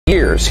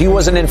years, he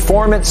was an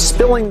informant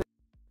spilling.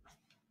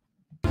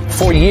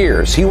 For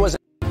years, he was.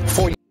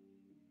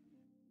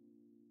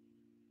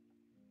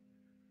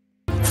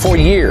 For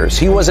years,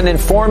 he was an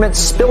informant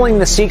spilling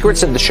the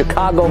secrets of the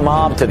Chicago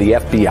mob to the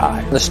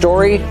FBI. The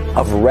story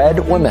of Red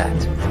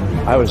Wemette.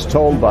 I was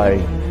told by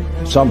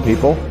some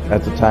people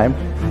at the time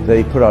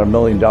they put out $1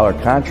 million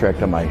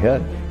contract on my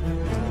head.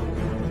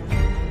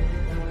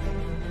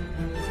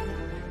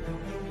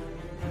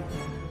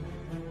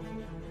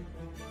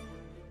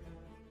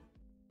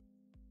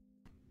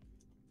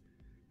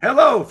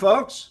 Hello,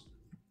 folks,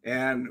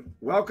 and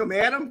welcome,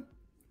 Adam.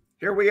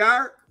 Here we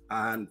are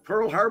on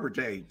Pearl Harbor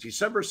Day,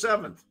 December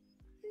 7th,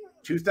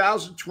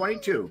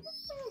 2022.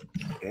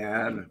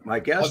 And my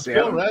guest,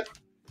 Adam,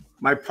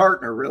 my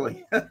partner,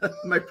 really,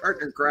 my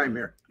partner in crime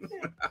here.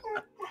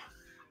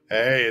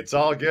 Hey, it's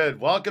all good.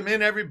 Welcome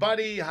in,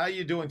 everybody. How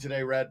you doing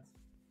today, Red?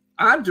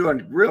 I'm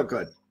doing real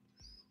good.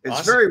 It's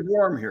awesome. Very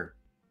warm here.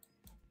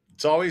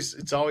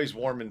 It's always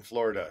warm in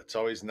Florida. It's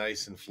always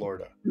nice in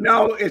Florida.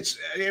 No,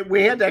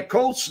 we had that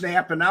cold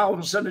snap, and now all of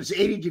a sudden it's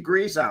 80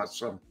 degrees out.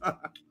 So,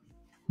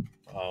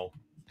 oh,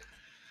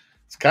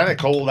 it's kind of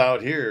cold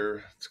out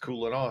here. It's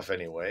cooling off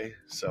anyway.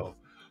 So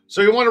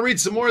you want to read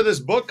some more of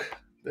this book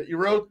that you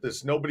wrote?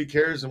 This Nobody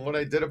Cares and What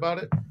I Did About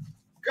It.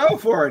 Go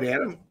for it,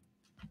 Adam.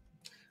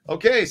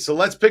 Okay, so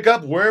let's pick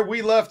up where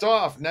we left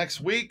off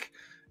next week,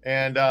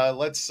 and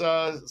let's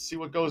see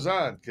what goes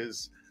on,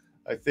 because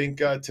I think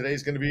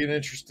today's going to be an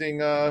interesting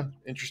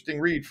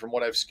read from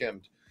what I've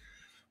skimmed.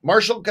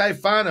 Marshall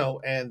Caifano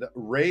and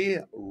Ray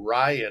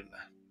Ryan.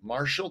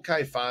 Marshall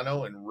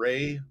Caifano and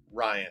Ray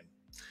Ryan.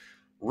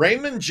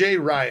 Raymond J.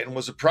 Ryan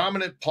was a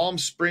prominent Palm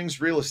Springs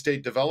real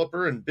estate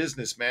developer and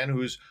businessman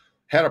who's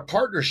had a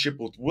partnership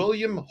with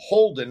William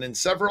Holden and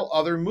several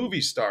other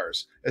movie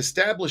stars,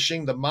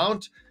 establishing the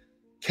Mount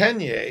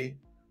Kenya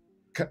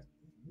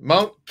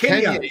Mount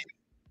Kenya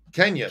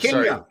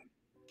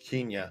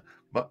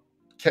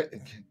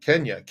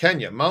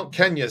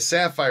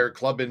Sapphire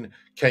Club in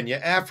Kenya,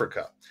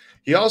 Africa.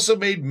 He also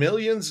made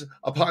millions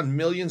upon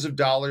millions of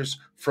dollars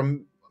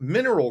from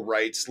mineral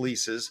rights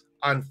leases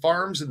on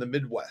farms in the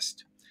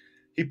Midwest.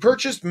 He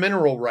purchased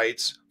mineral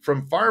rights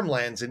from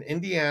farmlands in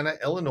Indiana,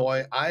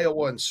 Illinois,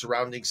 Iowa, and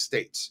surrounding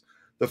states.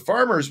 The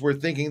farmers were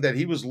thinking that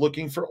he was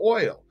looking for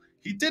oil.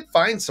 He did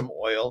find some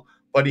oil,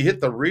 but he hit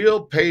the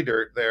real pay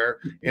dirt there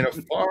in a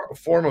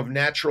form of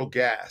natural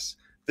gas.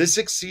 This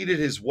exceeded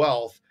his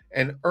wealth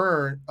and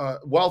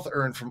wealth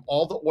earned from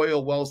all the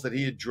oil wells that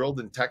he had drilled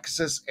in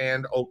Texas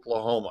and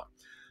Oklahoma.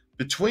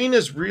 Between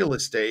his real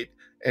estate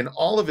and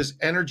all of his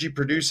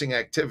energy-producing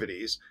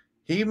activities,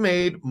 he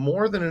made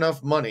more than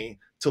enough money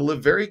to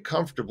live very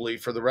comfortably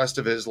for the rest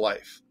of his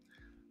life.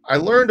 I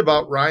learned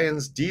about Ray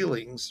Ryan's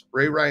dealings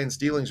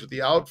with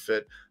the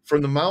outfit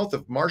from the mouth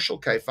of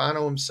Marshall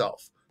Caifano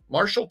himself.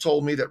 Marshall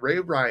told me that Ray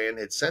Ryan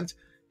had sent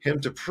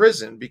him to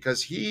prison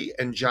because he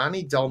and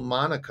Johnny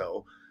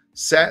Delmonico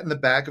sat in the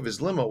back of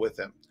his limo with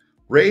him.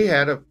 Ray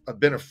had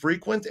been a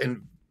frequent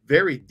and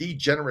very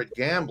degenerate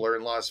gambler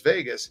in Las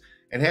Vegas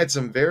and had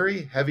some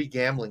very heavy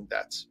gambling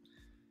debts.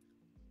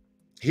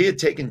 He had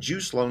taken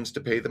juice loans to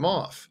pay them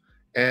off,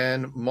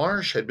 and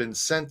Marsh had been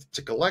sent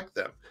to collect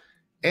them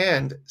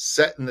and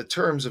set in the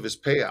terms of his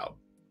payout.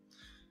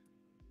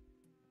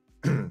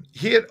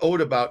 He had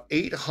owed about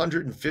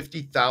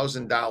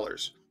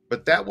 $850,000,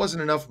 but that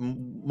wasn't enough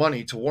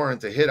money to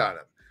warrant a hit on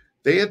him.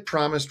 They had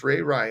promised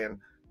Ray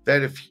Ryan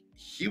that if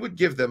he would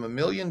give them $1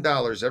 million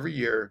every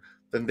year,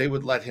 then they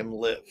would let him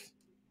live.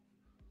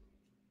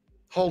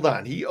 Hold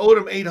on. He owed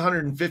him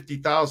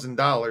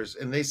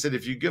 $850,000, and they said,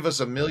 if you give us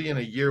 $1 million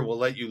a year, we'll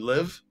let you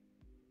live?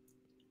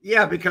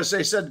 Yeah, because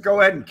they said,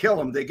 go ahead and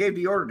kill him. They gave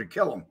the order to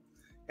kill him.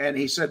 And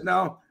he said,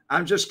 no,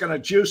 I'm just going to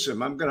juice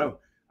him.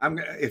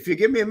 If you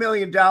give me $1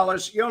 million,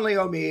 you only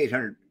owe me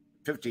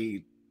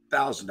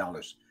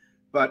 $850,000.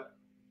 But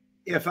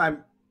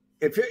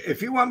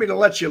if you want me to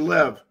let you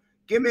live,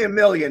 give me $1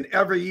 million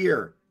every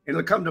year, and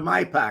it'll come to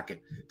my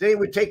pocket. Then he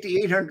would take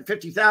the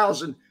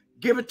 $850,000,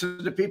 give it to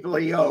the people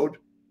he owed,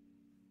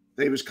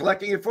 that he was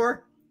collecting it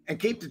for, and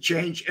keep the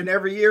change. And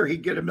every year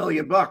he'd get $1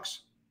 million.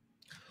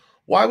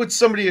 Why would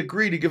somebody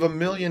agree to give $1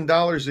 million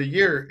a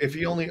year if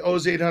he only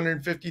owes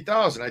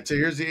 $850,000? I'd say,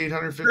 here's the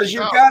 $850,000. Because you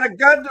got a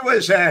gun to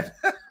his head.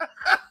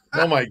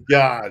 Oh my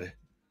God.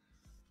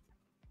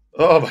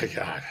 Oh my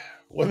God.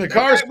 When the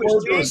car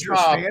pulled to a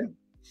stop,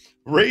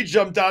 Ray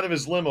jumped out of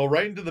his limo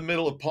right into the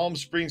middle of Palm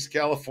Springs,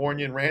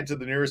 California, and ran to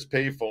the nearest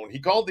payphone. He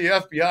called the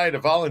FBI to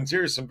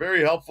volunteer some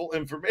very helpful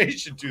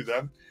information to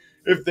them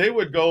if they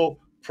would go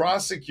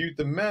prosecute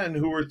the men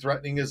who were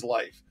threatening his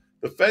life.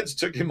 The feds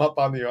took him up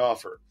on the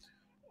offer.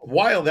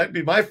 That'd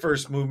be my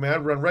first move, man.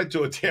 I'd run right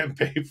to a damn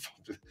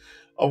payphone.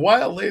 A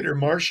while later,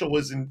 Marshall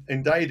was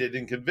indicted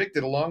and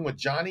convicted along with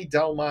Johnny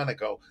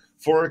Delmonico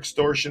for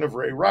extortion of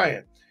Ray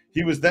Ryan.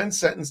 He was then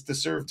sentenced to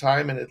serve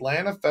time in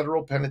Atlanta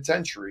Federal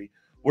Penitentiary,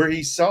 where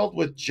he celled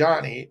with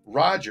Johnny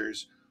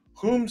Rogers,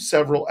 whom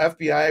several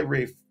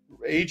FBI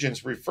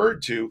agents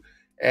referred to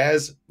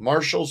as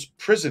Marshall's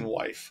prison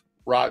wife,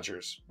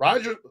 Rogers.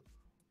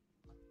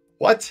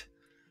 What?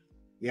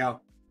 Yeah.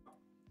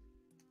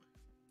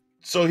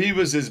 So he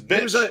was his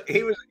bitch.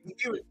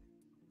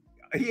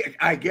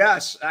 I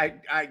guess.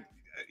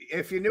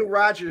 If you knew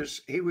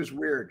Rogers, he was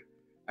weird.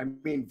 I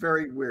mean,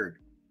 very weird.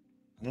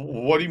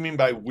 What do you mean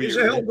by weird? He was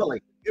a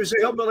hillbilly. He was a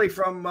hillbilly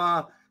from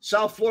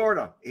South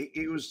Florida.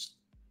 He was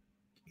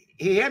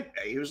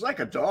like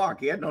a dog.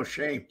 He had no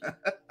shame.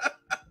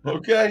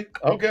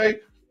 Okay.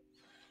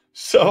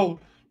 So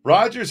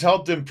Rogers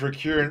helped him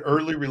procure an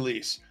early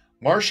release.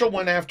 Marshall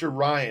went after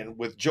Ryan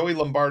with Joey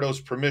Lombardo's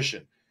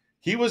permission.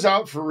 He was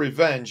out for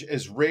revenge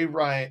as Ray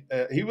Ryan.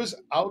 Ray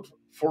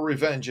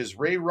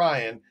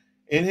Ryan,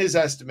 in his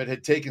estimate,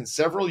 had taken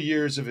several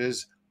years of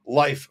his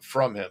life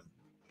from him.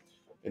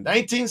 In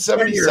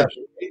 1977,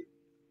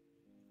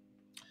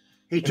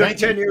 he took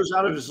 10 years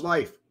out of his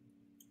life.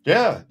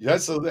 Yeah,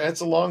 that's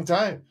a long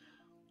time.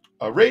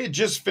 Ray had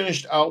just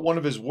finished out one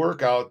of his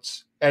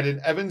workouts at an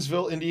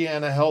Evansville,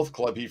 Indiana health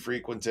club he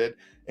frequented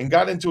and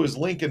got into his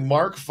Lincoln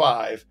Mark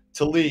V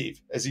to leave.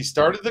 As he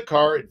started the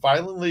car, it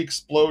violently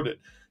exploded,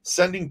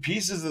 sending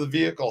pieces of the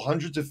vehicle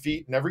hundreds of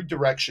feet in every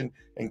direction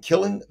and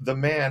killing the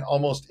man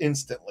almost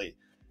instantly.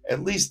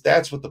 At least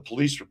that's what the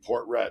police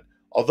report read.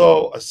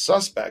 Although a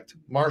suspect,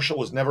 Marshall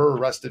was never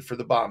arrested for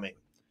the bombing.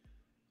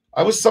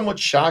 I was somewhat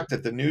shocked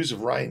at the news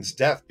of Ryan's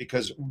death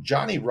because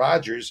Johnny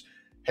Rogers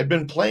had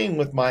been playing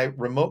with my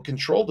remote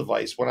control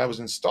device when I was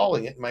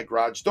installing it in my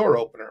garage door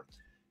opener.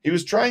 He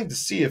was trying to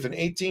see if an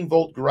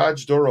 18-volt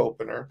garage door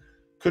opener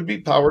could be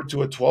powered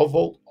to a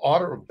 12-volt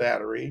auto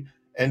battery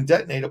and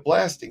detonate a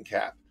blasting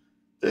cap.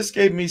 This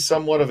gave me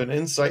somewhat of an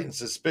insight and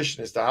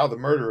suspicion as to how the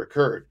murder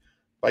occurred.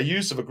 By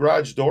use of a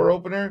garage door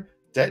opener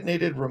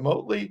detonated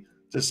remotely,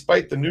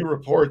 despite the news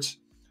reports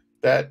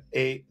that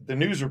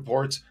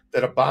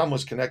a bomb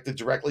was connected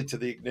directly to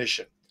the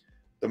ignition.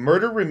 The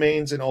murder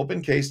remains an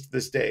open case to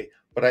this day,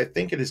 but I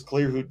think it is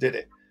clear who did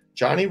it.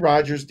 Johnny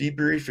Rogers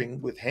debriefing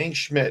with Hank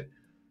Schmidt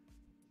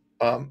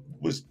of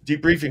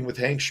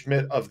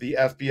the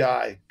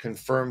FBI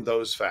confirmed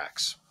those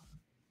facts.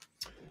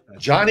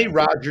 Johnny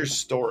Rogers'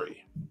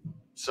 story.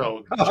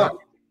 So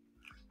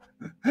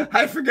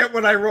I forget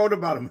what I wrote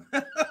about him.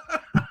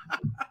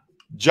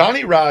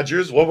 Johnny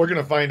Rogers, well, we're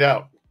going to find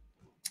out.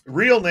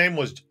 Real name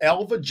was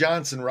Alva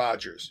Johnson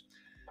Rogers.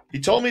 He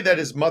told me that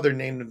his mother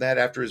named him that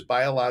after his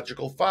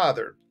biological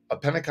father, a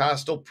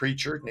Pentecostal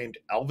preacher named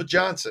Alva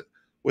Johnson,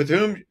 with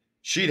whom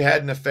she'd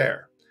had an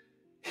affair.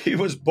 He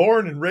was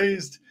born and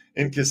raised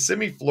in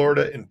Kissimmee,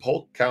 Florida, in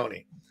Polk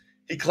County.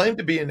 He claimed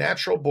to be a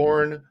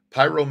natural-born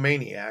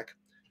pyromaniac,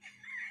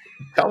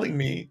 telling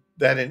me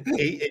that at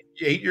 8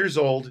 years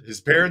old, his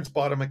parents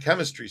bought him a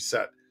chemistry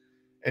set,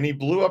 and he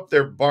blew up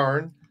their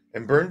barn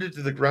and burned it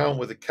to the ground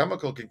with a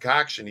chemical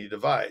concoction he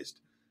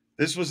devised.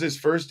 This was his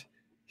first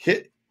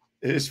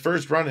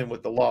run-in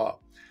with the law.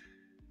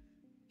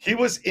 He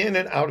was in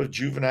and out of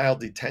juvenile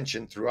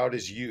detention throughout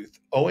his youth,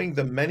 owing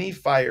the many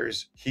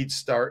fires he'd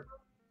start.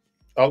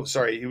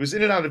 He was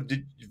in and out of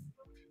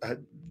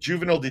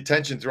juvenile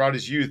detention throughout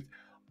his youth,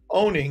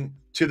 owing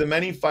to the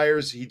many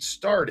fires he'd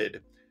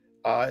started,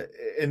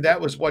 and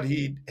that was what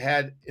he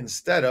had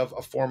instead of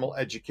a formal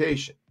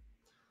education.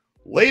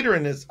 Later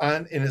in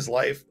his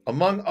life,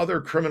 among other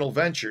criminal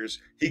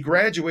ventures, he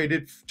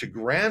graduated to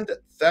grand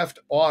theft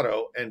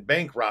auto and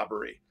bank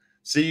robbery.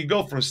 So you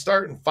go from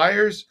starting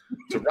fires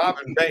to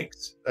robbing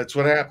banks. That's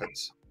what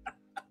happens.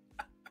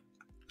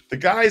 The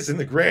guys in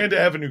the Grand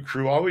Avenue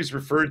crew always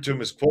referred to him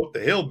as, quote, the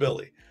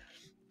hillbilly,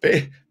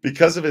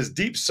 because of his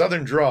deep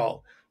Southern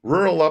drawl,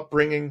 rural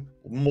upbringing,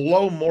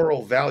 low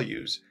moral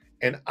values,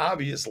 and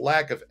obvious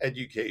lack of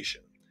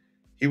education.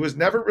 He was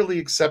never really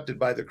accepted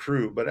by the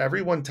crew, but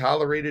everyone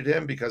tolerated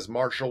him because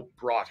Marshall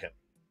brought him.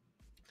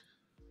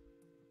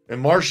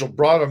 And Marshall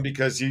brought him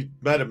because he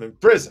met him in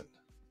prison.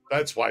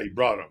 That's why he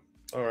brought him.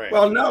 All right.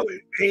 Well, no,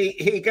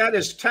 he got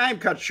his time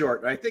cut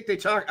short. I think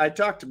I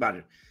talked about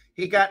it.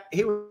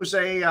 He was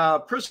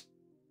a prison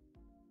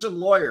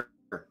lawyer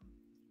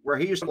where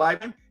he used to lie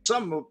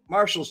some of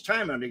Marshall's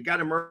time, and he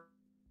got him.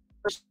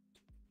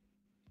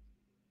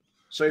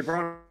 So he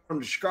brought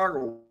him to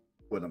Chicago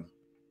with him.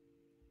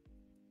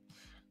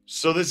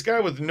 So this guy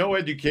with no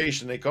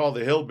education, they call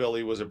the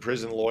hillbilly, was a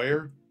prison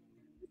lawyer?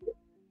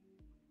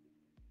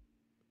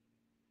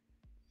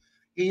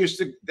 He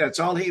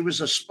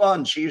was a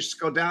sponge. He used to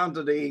go down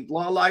to the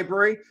law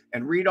library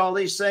and read all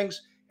these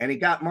things, and he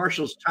got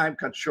Marshall's time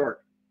cut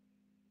short.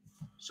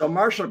 So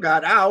Marshall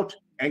got out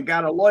and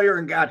got a lawyer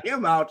and got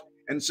him out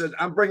and said,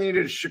 I'm bringing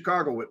you to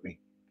Chicago with me.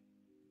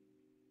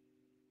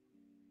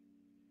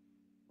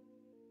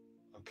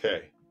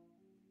 Okay.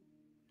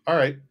 All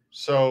right.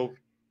 So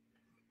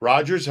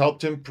Rogers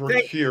helped him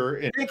procure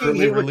an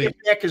early release.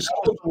 Back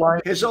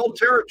his old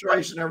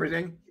territories and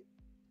everything.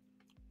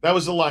 That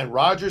was the line.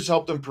 Rogers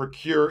helped him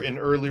procure an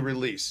early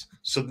release.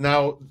 So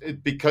now,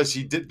 because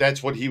he did,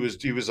 that's what he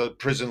was. He was a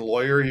prison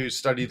lawyer. He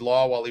studied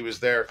law while he was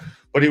there,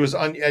 but he was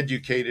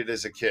uneducated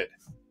as a kid.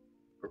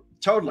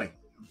 Totally.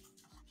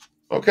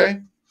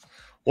 Okay.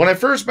 When I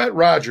first met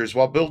Rogers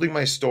while building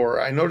my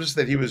store, I noticed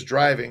that he was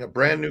driving a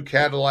brand new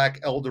Cadillac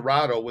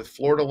Eldorado with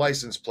Florida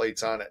license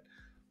plates on it.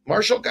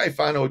 Marshal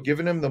Caifano had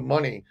given him the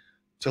money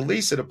to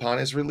lease it upon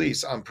his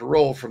release on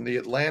parole from the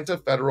Atlanta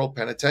Federal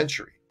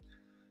Penitentiary.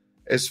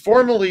 As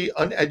formally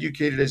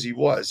uneducated as he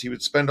was, he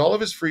would spend all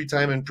of his free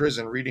time in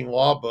prison reading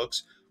law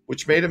books,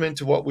 which made him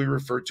into what we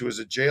refer to as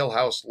a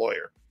jailhouse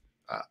lawyer.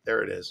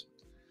 There it is.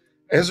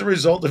 As a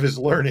result of his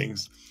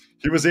learnings,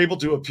 he was able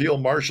to appeal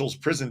Marshall's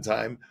prison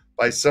time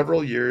by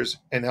several years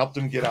and helped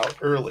him get out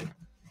early.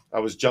 I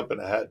was jumping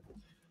ahead.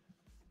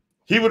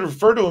 He would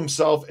refer to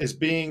himself as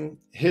being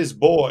his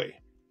boy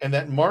and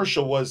that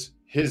Marshall was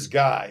his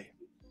guy.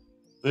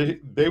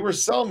 They were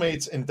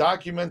cellmates and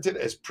documented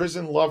as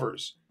prison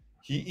lovers.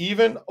 He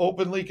even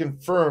openly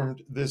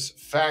confirmed this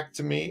fact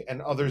to me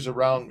and others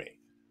around me.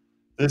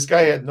 This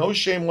guy had no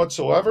shame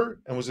whatsoever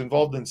and was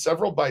involved in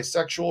several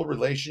bisexual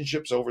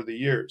relationships over the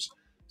years,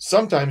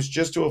 sometimes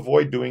just to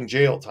avoid doing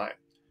jail time.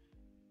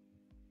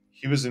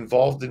 He was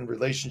involved in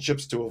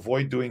relationships to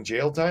avoid doing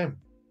jail time?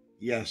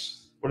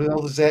 Yes. What the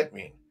hell does that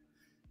mean?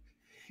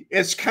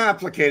 It's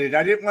complicated.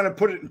 I didn't want to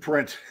put it in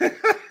print.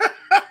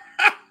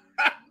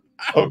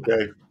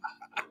 Okay.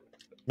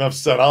 Enough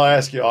said. I'll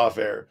ask you off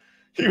air.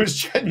 He was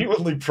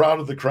genuinely proud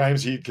of the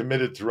crimes he had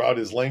committed throughout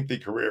his lengthy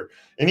career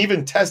and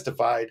even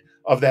testified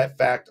of that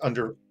fact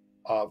under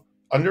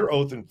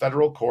oath in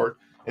federal court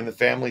in the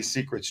family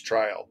secrets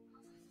trial.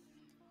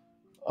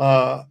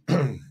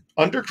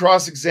 Under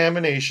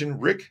cross-examination,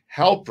 Rick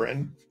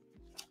Halprin,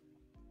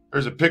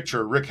 there's a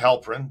picture of Rick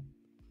Halprin.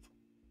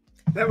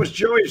 That was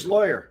Joey's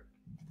lawyer.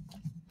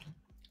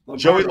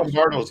 Joey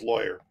Lombardo's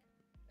lawyer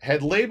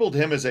had labeled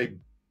him as a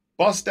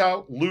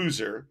bust-out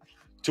loser,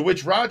 to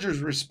which Rogers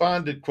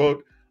responded,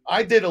 quote,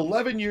 "I did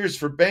 11 years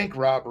for bank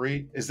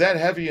robbery. Is that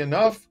heavy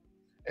enough?"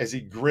 As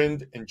he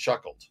grinned and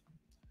chuckled.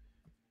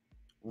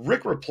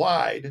 Rick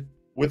replied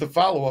with a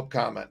follow-up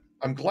comment,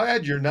 "I'm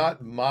glad you're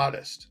not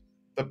modest.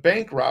 The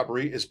bank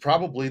robbery is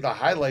probably the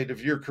highlight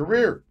of your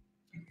career,"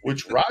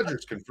 which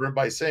Rogers confirmed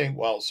by saying,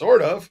 "Well,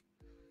 sort of.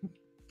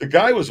 The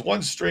guy was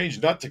one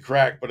strange nut to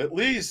crack, but at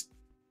least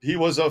he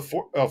was a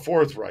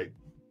forthright."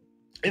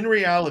 In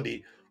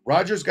reality,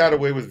 Rogers got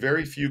away with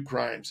very few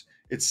crimes.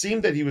 It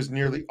seemed that he was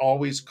nearly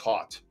always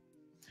caught.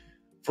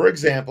 For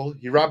example,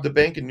 he robbed a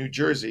bank in New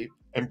Jersey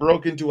and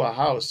broke into a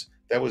house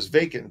that was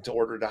vacant in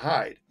order to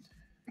hide.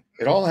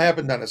 It all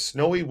happened on a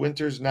snowy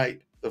winter's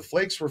night. The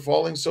flakes were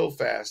falling so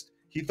fast,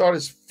 he thought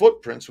his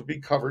footprints would be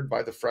covered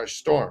by the fresh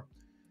storm.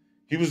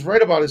 He was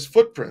right about his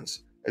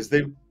footprints, as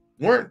they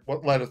weren't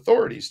what led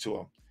authorities to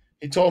him.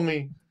 He told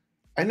me,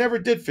 "I never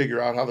did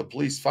figure out how the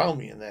police found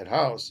me in that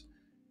house."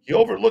 He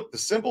overlooked the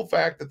simple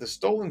fact that the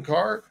stolen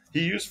car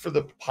he used for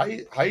the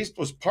heist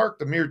was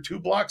parked a mere 2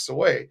 blocks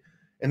away,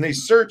 and they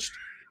searched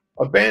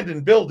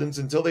abandoned buildings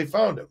until they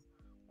found him.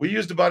 We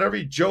used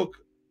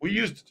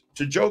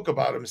to joke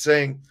about him,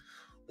 saying,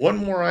 "One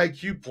more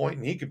IQ point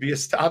and he could be a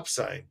stop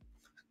sign."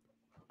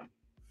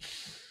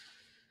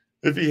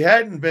 If he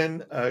hadn't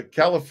been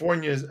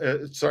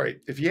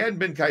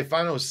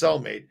Caifano's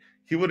cellmate,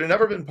 he would have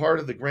never been part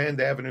of the Grand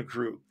Avenue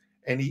crew,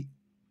 and he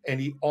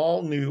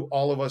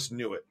all of us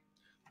knew it.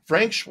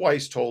 Frank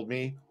Schweiss told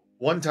me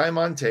one time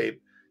on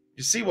tape,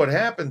 "You see what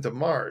happened to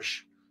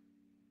Marsh?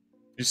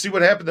 You see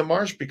what happened to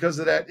Marsh because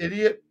of that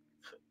idiot?"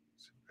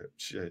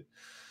 Shit.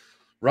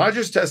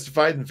 Rogers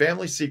testified in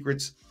Family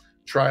Secrets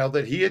trial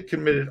that he had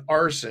committed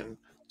arson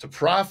to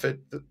profit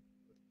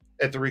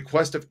at the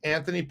request of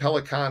Anthony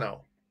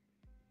Pellicano,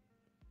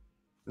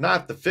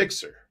 not the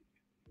fixer.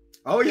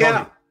 Oh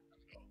yeah.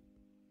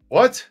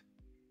 What?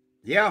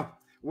 Yeah.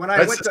 When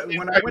I went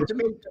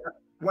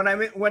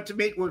to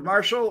meet with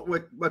Marshall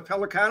with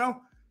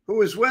Pellicano, who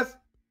was with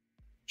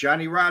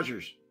Johnny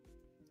Rogers.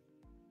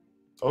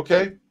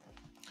 Okay.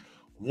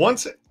 One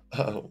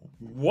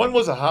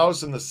was a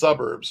house in the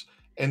suburbs,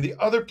 and the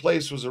other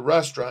place was a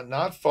restaurant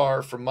not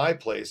far from my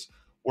place,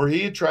 where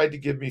he had tried to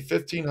give me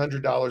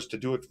 $1,500 to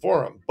do it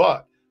for him,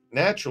 but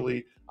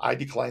naturally, I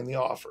declined the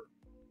offer.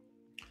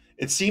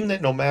 It seemed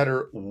that no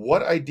matter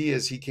what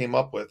ideas he came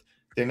up with,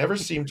 they never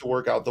seemed to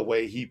work out the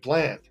way he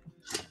planned.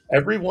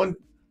 Everyone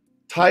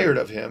tired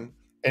of him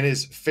and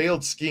his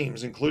failed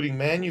schemes, including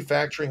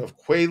manufacturing of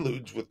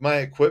Quaaludes with my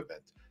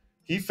equipment.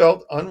 He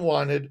felt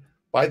unwanted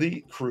by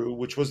the crew,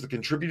 which was the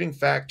contributing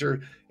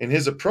factor in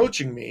his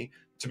approaching me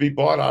to be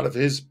bought out of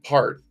his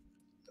part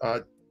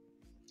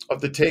of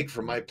the take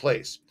from my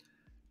place.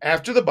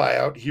 After the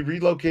buyout, he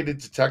relocated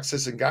to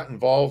Texas and got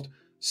involved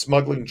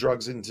smuggling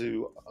drugs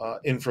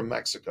in from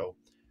Mexico.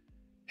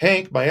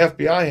 Hank, my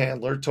FBI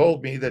handler,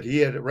 told me that he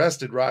had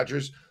arrested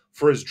Rogers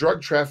for his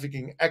drug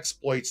trafficking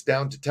exploits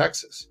down to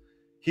Texas.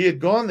 He had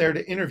gone there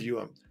to interview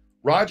him.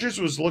 Rogers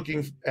was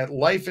looking at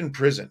life in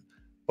prison,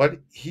 but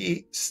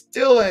he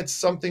still had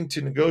something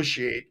to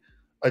negotiate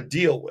a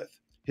deal with: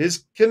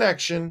 his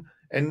connection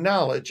and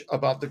knowledge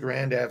about the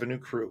Grand Avenue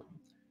crew.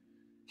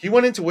 He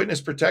went into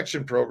witness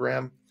protection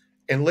program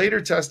and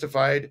later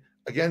testified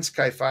against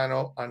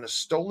Caifano on a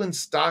stolen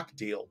stock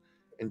deal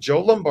and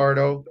Joe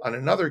Lombardo on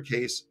another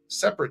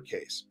separate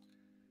case.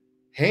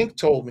 Hank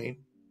told me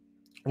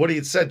what he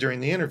had said during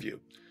the interview.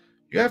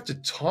 "You have to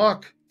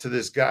talk to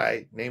this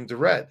guy named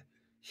Red.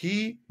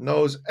 He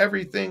knows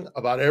everything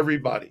about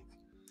everybody.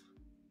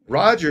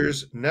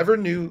 Rogers never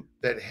knew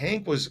that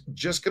Hank was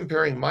just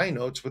comparing my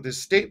notes with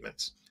his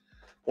statements.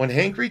 When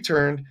Hank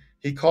returned,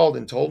 he called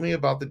and told me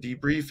about the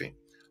debriefing.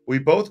 We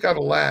both got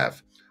a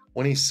laugh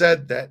when he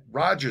said that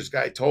Rogers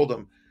guy told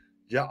him,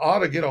 "You ought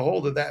to get a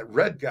hold of that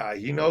Red guy.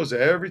 He knows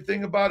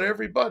everything about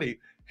everybody."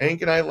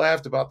 Hank and I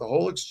laughed about the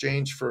whole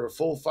exchange for a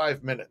full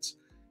 5 minutes.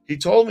 He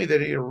told me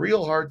that he had a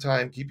real hard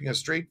time keeping a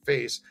straight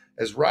face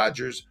as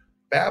Rogers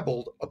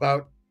babbled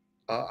about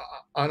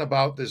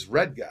this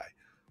Red guy.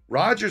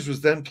 Rogers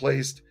was then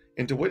placed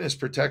into witness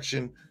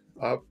protection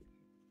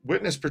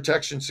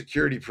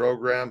security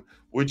program,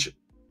 which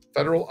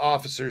federal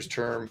officers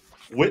term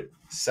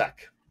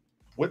WITSEC.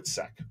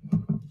 WITSEC.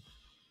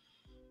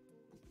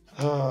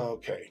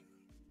 Okay.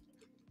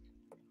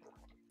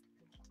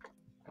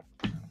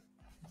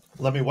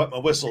 Let me wet my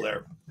whistle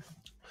there.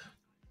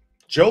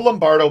 Joe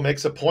Lombardo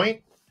makes a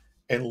point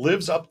and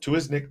lives up to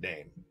his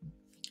nickname.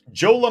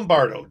 Joe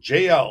Lombardo,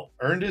 JL,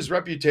 earned his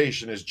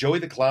reputation as Joey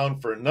the Clown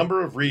for a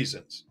number of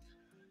reasons.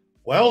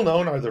 Well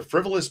known are the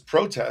frivolous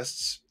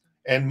protests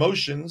and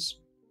motions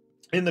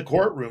in the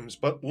courtrooms,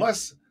 but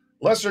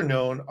lesser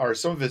known are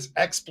some of his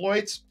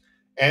exploits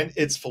and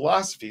its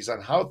philosophies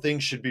on how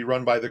things should be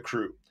run by the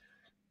crew.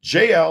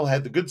 JL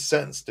had the good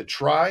sense to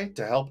try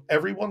to help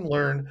everyone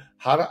learn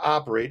how to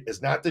operate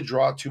as not to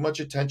draw too much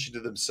attention to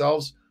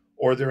themselves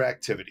or their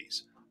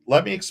activities.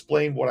 Let me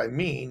explain what I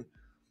mean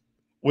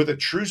with a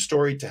true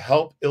story to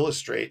help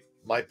illustrate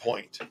my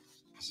point.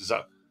 This is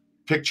a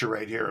picture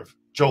right here of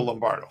Joe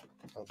Lombardo.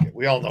 Okay,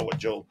 we all know what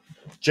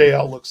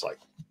JL looks like.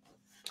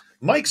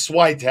 Mike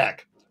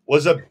Switek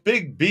was a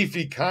big,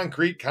 beefy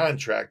concrete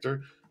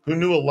contractor who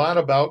knew a lot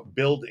about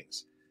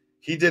buildings.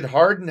 He did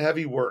hard and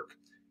heavy work.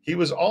 He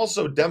was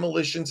also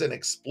demolitions and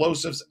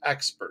explosives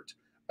expert,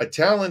 a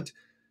talent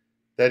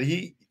that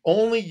he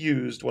only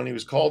used when he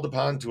was called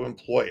upon to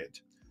employ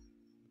it.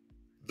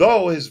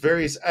 Though his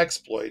various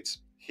exploits,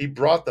 he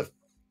bought the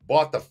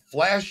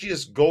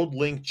flashiest gold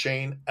link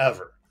chain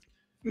ever.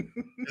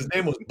 His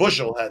name was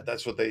Bushelhead.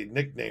 That's what they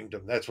nicknamed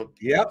him. That's what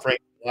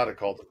Frank Lotta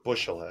called it,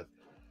 Bushelhead.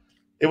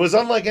 It was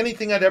unlike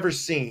anything I'd ever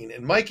seen,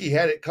 and Mikey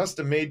had it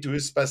custom made to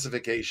his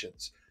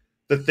specifications.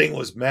 The thing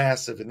was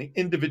massive, and the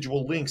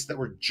individual links that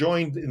were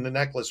joined in the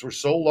necklace were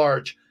so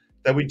large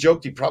that we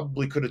joked he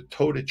probably could have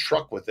towed a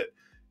truck with it.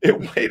 It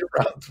weighed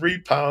around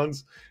 3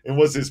 pounds and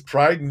was his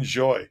pride and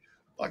joy.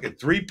 Like a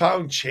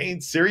 3-pound chain?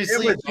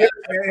 Seriously?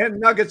 It had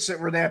nuggets that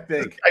were that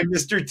big.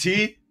 Mr.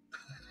 T?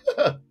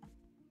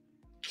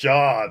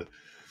 God.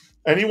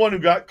 Anyone who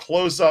got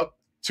close up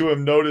to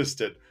him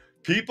noticed it.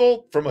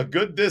 People from a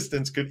good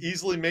distance could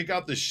easily make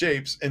out the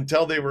shapes and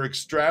tell they were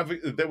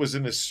extravagant. That was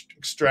an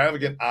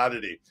extravagant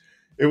oddity.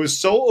 It was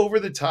so over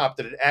the top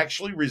that it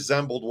actually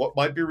resembled what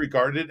might be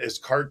regarded as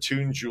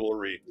cartoon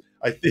jewelry.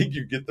 I think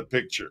you get the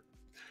picture.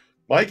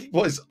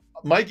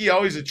 Mikey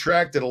always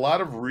attracted a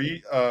lot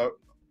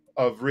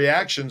of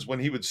reactions when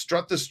he would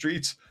strut the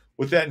streets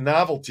with that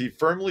novelty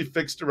firmly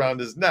fixed around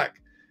his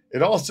neck.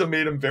 It also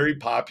made him very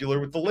popular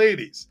with the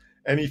ladies,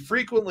 and he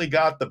frequently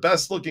got the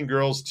best-looking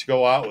girls to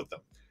go out with him.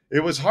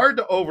 It was hard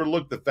to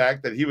overlook the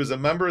fact that he was a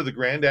member of the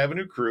Grand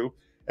Avenue crew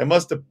and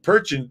must have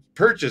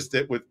purchased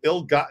it with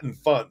ill-gotten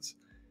funds.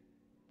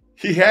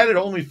 He had it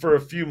only for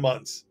a few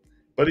months,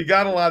 but he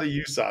got a lot of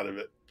use out of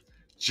it.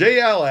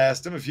 JL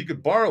asked him if he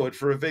could borrow it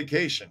for a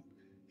vacation.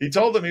 He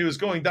told him he was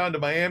going down to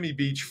Miami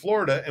Beach,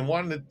 Florida, and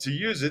wanted to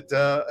use it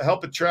to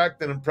help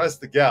attract and impress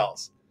the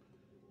gals.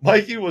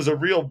 Mikey was in a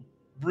real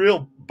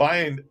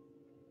bind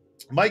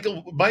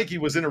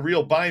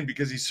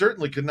because he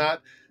certainly could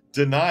not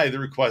deny the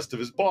request of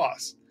his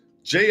boss.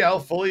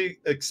 JL fully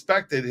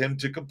expected him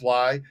to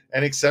comply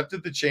and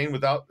accepted the chain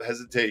without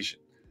hesitation.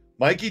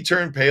 Mikey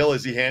turned pale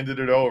as he handed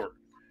it over.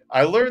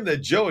 I learned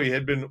that Joey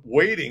had been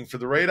waiting for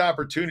the right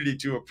opportunity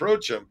to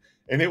approach him,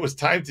 and it was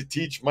time to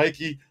teach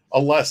Mikey a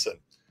lesson.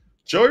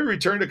 Joey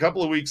returned a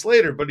couple of weeks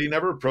later, but he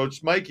never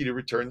approached Mikey to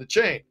return the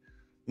chain.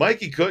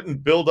 Mikey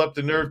couldn't build up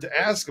the nerve to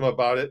ask him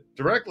about it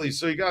directly,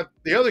 so he got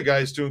the other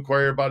guys to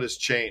inquire about his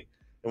chain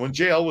and when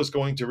JL was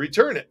going to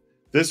return it.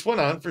 This went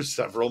on for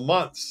several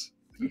months.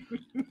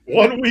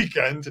 One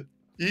weekend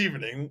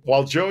evening,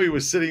 while Joey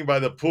was sitting by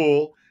the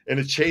pool in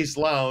a Chase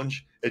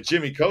lounge at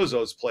Jimmy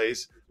Kozo's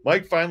place,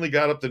 Mike finally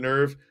got up the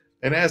nerve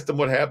and asked him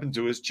what happened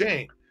to his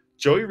chain.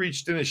 Joey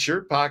reached in his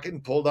shirt pocket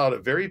and pulled out a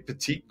very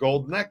petite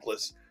gold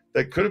necklace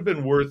that could have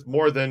been worth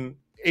more than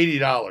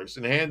 $80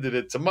 and handed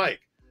it to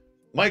Mike.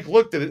 Mike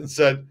looked at it and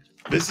said,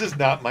 "This is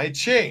not my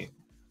chain."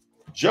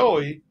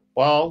 Joey,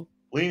 while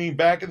leaning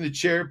back in the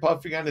chair,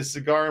 puffing on his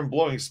cigar and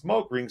blowing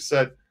smoke rings,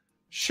 said,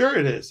 "Sure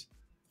it is.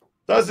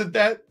 Doesn't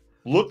that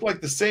look like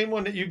the same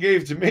one that you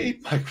gave to me?"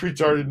 Mike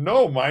retorted,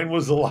 "No, mine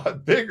was a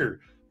lot bigger,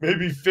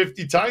 maybe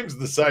 50 times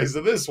the size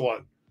of this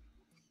one."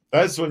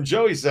 That's when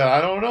Joey said,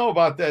 "I don't know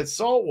about that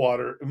salt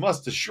water. It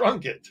must have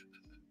shrunk it."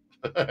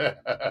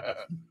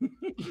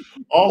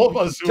 All of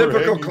us who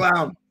Typical were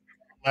clown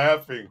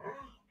laughing,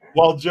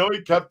 while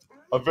Joey kept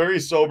a very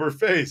sober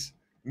face.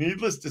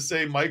 Needless to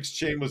say, Mike's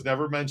chain was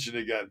never mentioned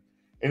again.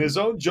 In his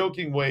own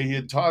joking way, he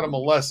had taught him a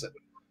lesson.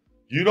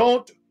 You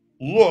don't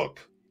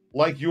look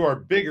like you are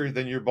bigger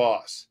than your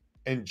boss.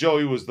 And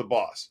Joey was the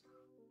boss.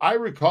 I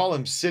recall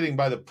him sitting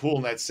by the pool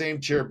in that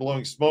same chair,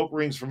 blowing smoke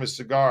rings from his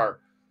cigar,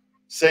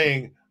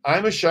 saying,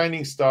 I'm a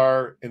shining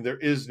star and there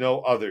is no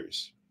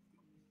others.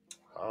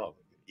 Oh,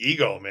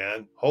 ego,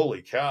 man.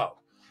 Holy cow.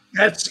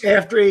 That's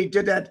after he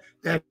did that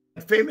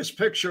famous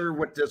picture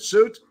with the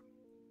suit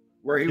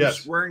where he Yes.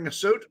 was wearing the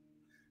suit.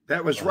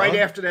 That was right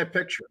after that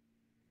picture.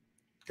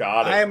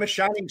 Got it. I am a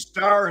shining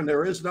star and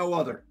there is no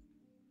other.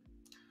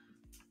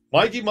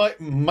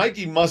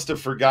 Mikey must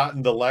have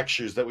forgotten the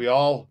lectures that we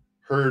all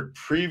heard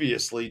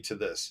previously to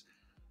this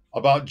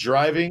about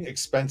driving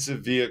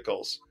expensive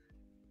vehicles.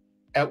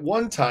 At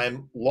one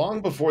time,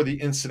 long before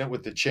the incident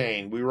with the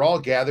chain, we were all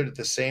gathered at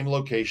the same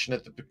location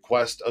at the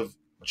bequest of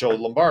Joe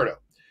Lombardo.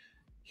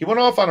 He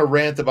went off on a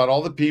rant about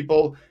all the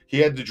people he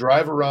had to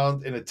drive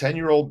around in a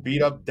 10-year-old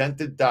beat-up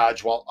dented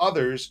Dodge, while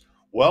others,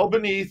 well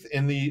beneath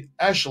in the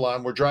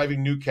echelon, were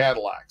driving new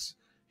Cadillacs.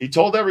 He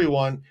told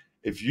everyone,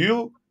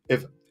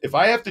 if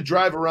I have to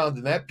drive around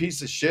in that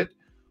piece of shit,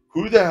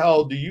 who the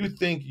hell do you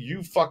think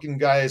you fucking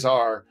guys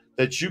are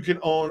that you can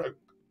own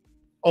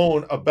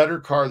a better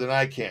car than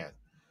I can?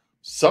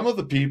 Some of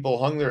the people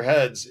hung their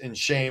heads in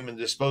shame and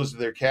disposed of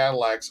their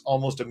Cadillacs,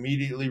 almost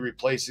immediately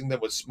replacing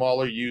them with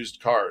smaller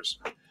used cars.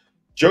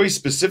 Joey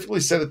specifically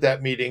said at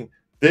that meeting,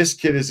 this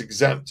kid is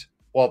exempt,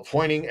 while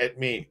pointing at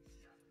me.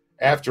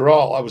 After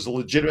all, I was a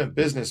legitimate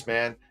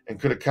businessman and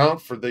could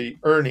account for the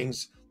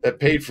earnings that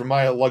paid for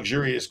my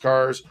luxurious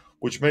cars,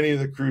 which many of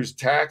the crew's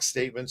tax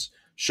statements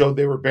showed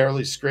they were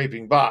barely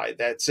scraping by.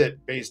 That's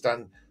it, based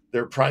on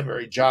their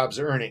primary job's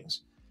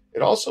earnings.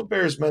 It also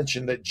bears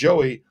mention that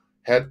Joey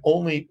had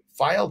only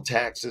filed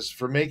taxes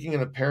for making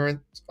an apparent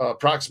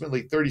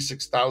approximately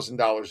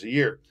 $36,000 a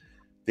year.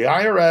 The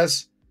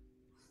IRS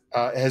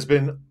has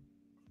been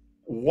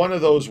one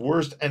of those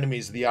worst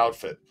enemies of the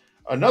outfit.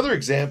 Another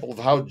example of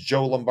how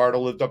Joe Lombardo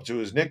lived up to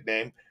his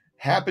nickname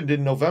happened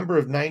in November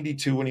of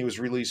 '92 when he was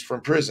released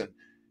from prison.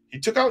 He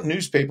took out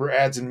newspaper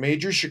ads in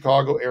major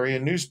Chicago area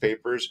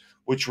newspapers,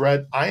 which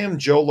read, I am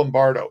Joe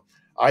Lombardo.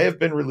 I have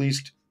been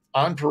released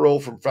on parole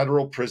from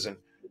federal prison.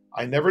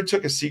 I never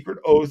took a secret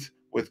oath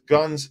with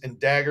guns and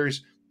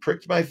daggers,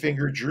 pricked my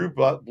finger, drew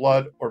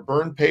blood, or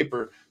burned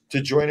paper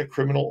to join a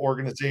criminal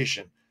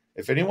organization.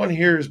 If anyone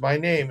hears my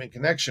name in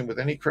connection with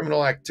any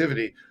criminal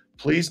activity,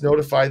 please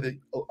notify the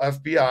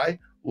FBI,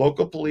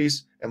 local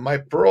police, and my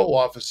parole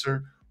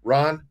officer,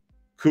 Ron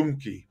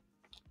Kumke.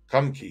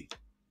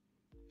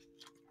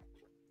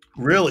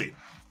 Really?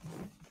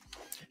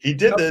 He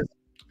did this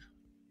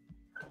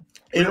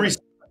in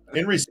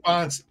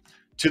response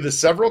to the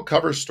several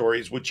cover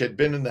stories which had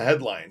been in the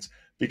headlines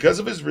because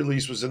of his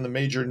release was in the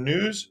major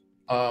news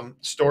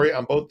story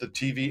on both the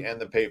TV and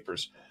the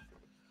papers.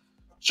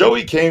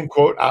 Joey came,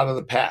 quote, out of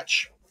the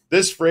patch.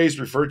 This phrase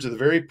referred to the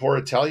very poor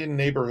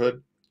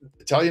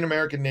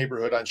Italian-American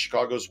neighborhood on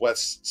Chicago's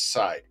west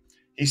side.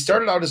 He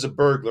started out as a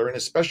burglar, and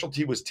his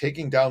specialty was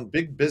taking down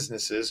big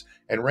businesses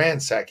and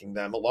ransacking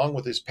them, along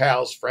with his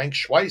pals Frank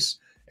Schweiss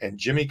and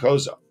Jimmy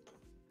Koza.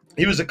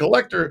 He was a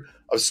collector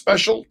of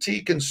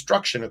specialty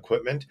construction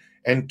equipment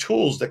and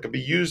tools that could be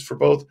used for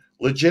both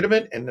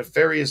legitimate and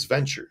nefarious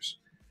ventures.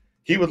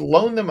 He would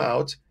loan them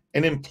out,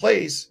 and in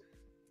place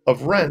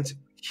of rent,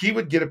 he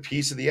would get a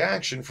piece of the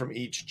action from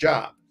each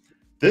job.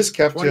 This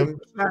kept 20%. Him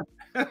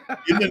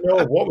in the know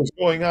of what was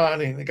going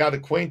on, and he got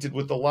acquainted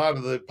with a lot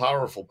of the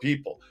powerful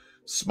people.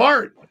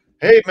 Smart.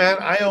 Hey, man,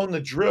 I own the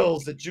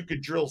drills that you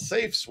could drill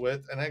safes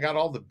with, and I got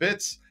all the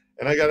bits,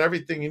 and I got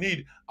everything you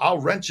need. I'll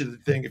rent you the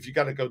thing if you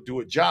got to go do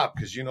a job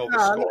because you know the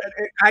score.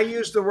 I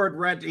use the word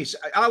rent.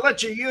 I'll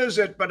let you use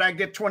it, but I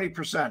get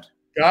 20%.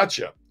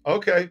 Gotcha.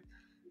 Okay.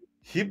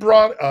 He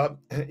brought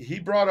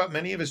up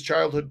many of his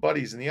childhood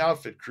buddies in the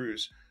outfit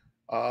crews.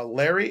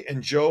 Larry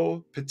and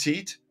Joe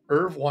Petit,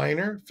 Irv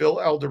Weiner, Phil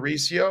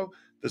Aldericio,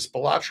 the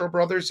Spilotro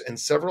brothers, and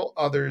several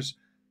others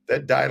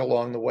that died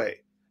along the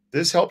way.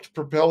 This helped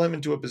propel him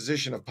into a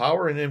position of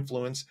power and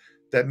influence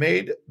that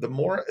made the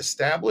more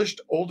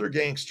established older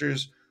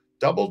gangsters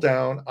double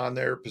down on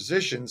their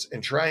positions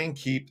and try and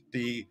keep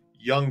the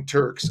young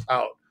Turks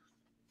out.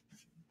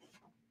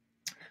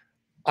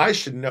 I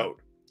should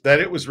note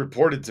that it was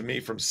reported to me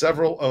from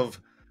several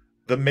of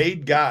the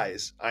made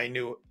guys I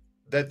knew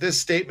that this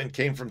statement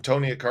came from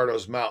Tony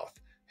Accardo's mouth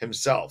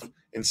himself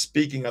in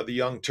speaking of the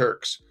young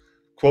Turks.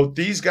 Quote,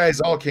 these guys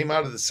all came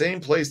out of the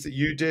same place that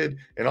you did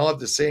and all have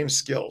the same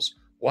skills.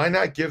 Why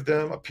not give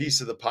them a piece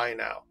of the pie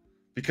now?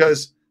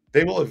 Because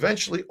they will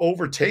eventually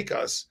overtake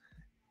us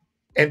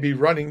and be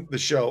running the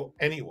show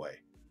anyway.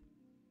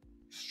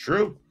 It's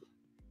true.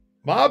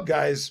 Mob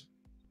guys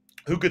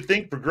who could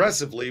think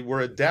progressively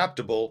were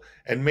adaptable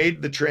and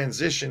made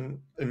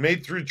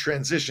through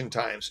transition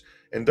times.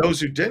 And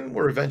those who didn't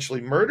were eventually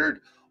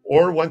murdered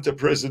or went to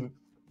prison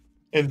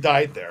and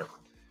died there.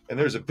 And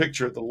there's a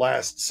picture at the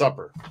Last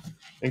Supper,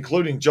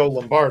 including Joe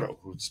Lombardo,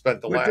 who spent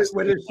the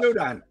with his suit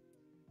on.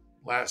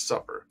 Last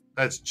Supper.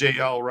 That's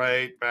JL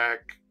right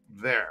back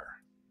there.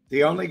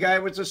 The only guy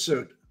with a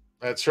suit.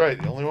 That's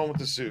right. The only one with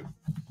the suit.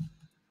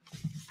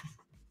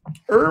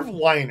 Irv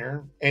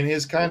Weiner and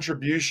his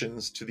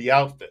contributions to the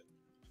outfit.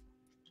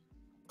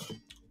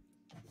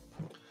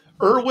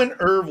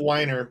 Irv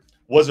Weiner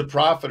was a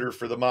profiter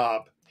for the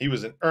mob. He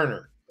was an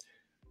earner.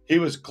 He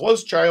was a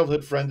close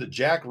childhood friend to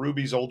Jack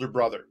Ruby's older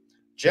brother.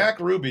 Jack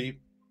Ruby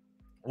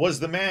was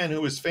the man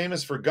who was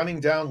famous for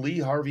gunning down Lee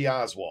Harvey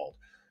Oswald,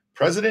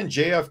 President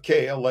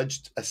JFK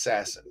alleged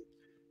assassin.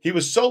 He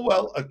was so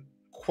well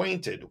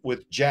acquainted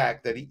with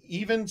Jack that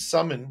he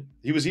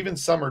was even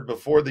summoned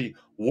before the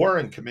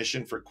Warren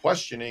Commission for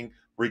questioning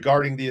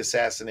regarding the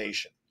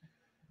assassination.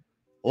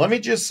 Let me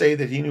just say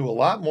that he knew a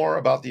lot more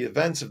about the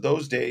events of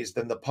those days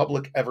than the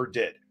public ever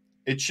did.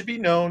 It should be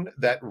known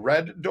that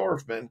Red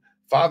Dorfman,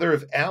 father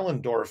of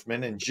Alan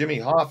Dorfman, and Jimmy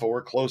Hoffa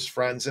were close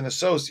friends and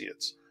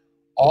associates.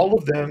 All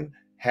of them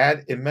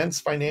had immense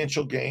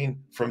financial gain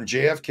from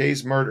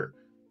JFK's murder.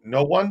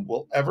 No one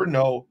will ever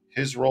know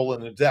his role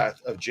in the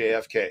death of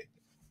JFK.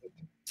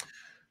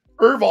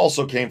 Irv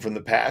also came from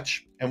the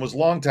Patch and was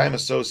longtime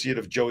associate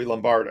of Joey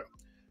Lombardo.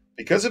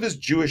 Because of his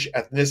Jewish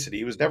ethnicity,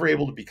 he was never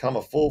able to become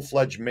a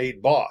full-fledged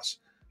made boss.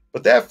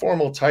 But that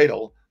formal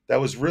title, that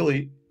was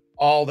really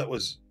all that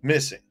was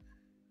missing.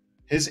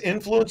 His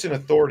influence and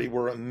authority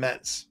were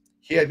immense.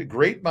 He had a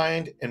great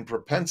mind and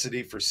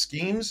propensity for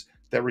schemes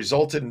that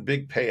resulted in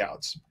big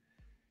payouts.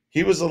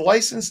 He was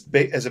licensed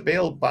as a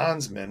bail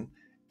bondsman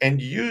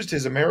and used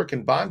his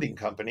American bonding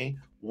company,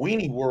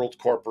 Weenie World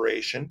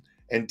Corporation,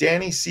 and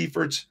Danny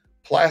Seifert's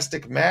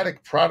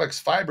Plastic-Matic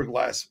Products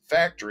fiberglass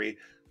factory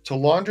to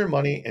launder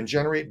money and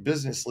generate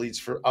business leads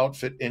for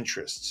outfit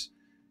interests.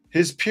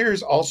 His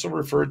peers also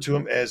referred to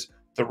him as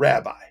the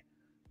Rabbi,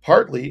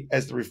 partly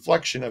as the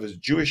reflection of his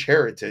Jewish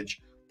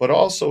heritage, but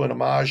also an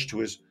homage to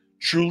his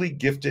truly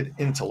gifted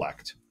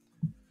intellect.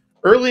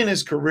 Early in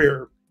his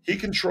career, he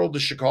controlled the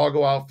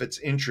Chicago outfit's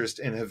interest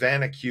in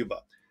Havana,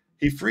 Cuba.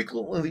 He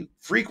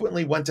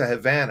frequently went to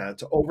Havana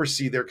to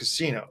oversee their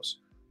casinos.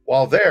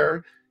 While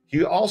there,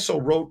 he also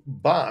wrote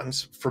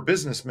bonds for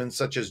businessmen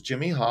such as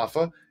Jimmy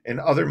Hoffa and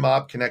other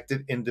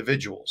mob-connected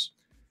individuals.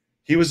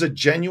 He was a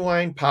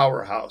genuine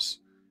powerhouse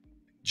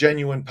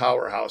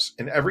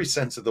in every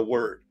sense of the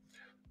word.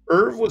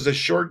 Irv was a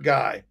short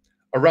guy,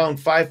 around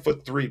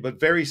 5'3", but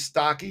very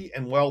stocky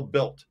and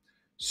well-built.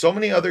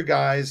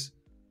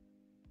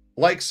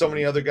 Like so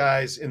many other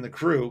guys in the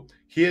crew,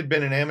 he had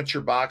been an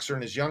amateur boxer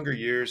in his younger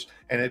years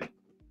and had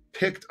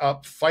picked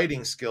up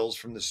fighting skills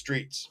from the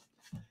streets.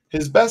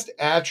 His best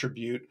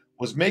attribute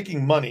was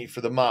making money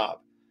for the mob.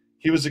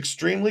 He was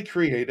extremely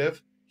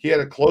creative. He had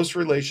a close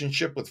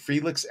relationship with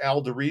Felix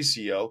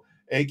Aldericio,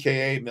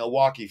 aka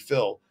Milwaukee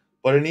Phil,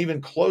 but an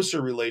even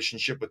closer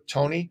relationship with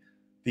Tony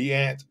the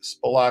Ant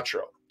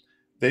Spilatro.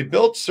 They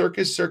built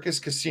Circus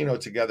Casino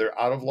together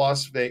out of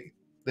Las Vegas.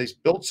 They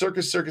built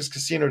Circus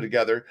Casino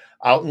together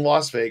out in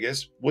Las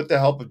Vegas with the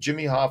help of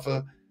Jimmy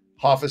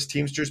Hoffa's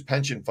Teamsters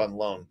Pension Fund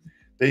loan.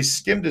 They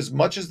skimmed as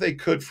much as they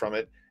could from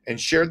it and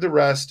shared the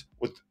rest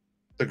with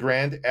the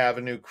Grand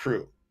Avenue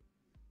crew.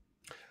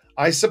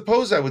 I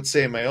suppose I would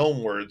say in my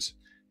own words,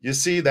 you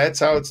see, that's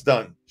how it's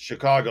done,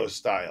 Chicago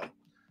style.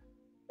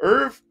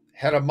 Irv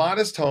had a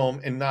modest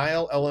home in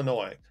Niles,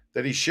 Illinois,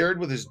 that he shared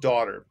with his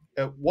daughter.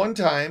 At one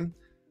time,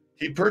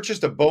 he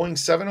purchased a Boeing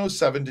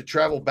 707 to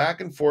travel back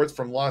and forth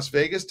from Las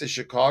Vegas to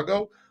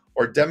Chicago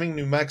or Deming,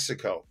 New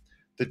Mexico.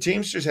 The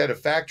Teamsters had a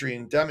factory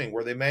in Deming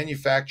where they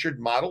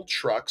manufactured model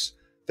trucks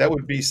that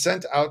would be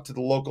sent out to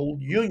the local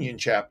union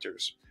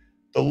chapters.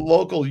 The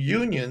local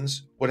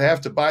unions would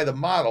have to buy the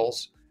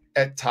models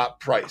at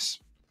top price.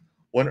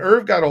 When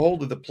Irv got a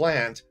hold of the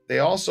plant, they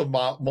also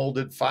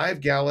molded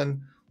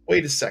 5-gallon.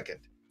 Wait a second.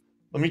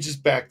 Let me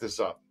just back this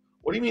up.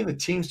 What do you mean the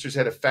Teamsters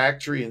had a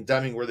factory in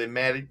Deming where they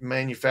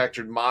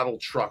manufactured model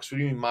trucks? What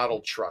do you mean model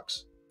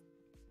trucks?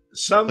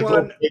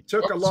 Somebody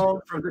took a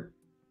loan from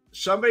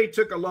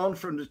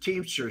the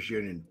Teamsters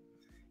Union,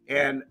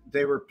 and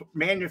they were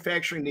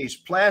manufacturing these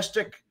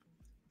plastic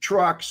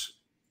trucks,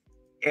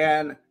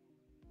 and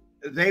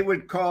they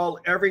would call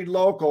every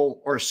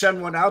local or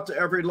send one out to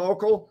every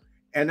local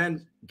and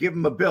then give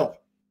them a bill.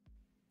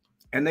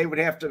 And they would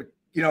have to,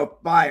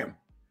 buy them.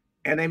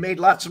 And they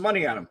made lots of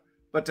money on them.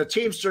 But the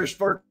Teamsters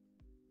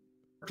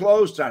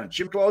foreclosed on it.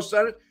 Jim closed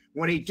on it.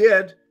 When he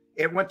did,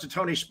 it went to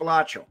Tony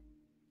Spilatro.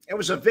 It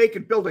was a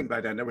vacant building by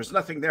then. There was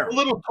nothing there.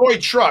 Little toy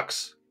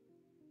trucks.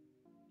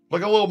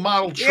 Like a little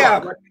model truck. Yeah,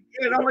 but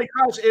it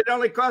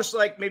only costs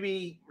like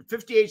maybe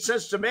 58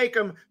 cents to make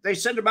them. They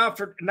send them out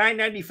for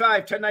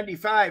 $9.95,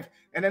 $10.95,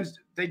 and then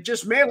they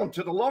just mail them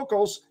to the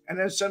locals and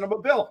then send them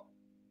a bill.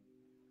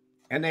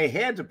 And they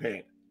had to pay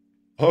it.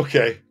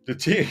 Okay,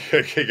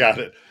 okay, got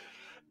it.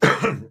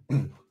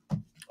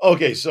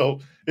 Okay, so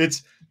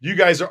you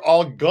guys are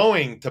all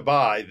going to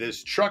buy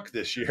this truck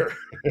this year.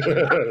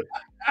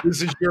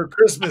 This is your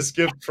Christmas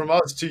gift from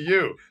us to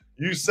you.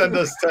 You send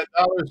us $10,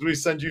 we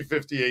send you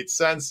 58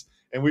 cents,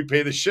 and we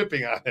pay the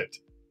shipping on it.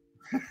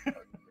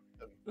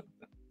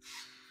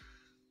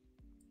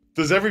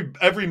 Does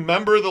every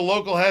member of the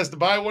local has to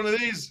buy one of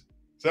these?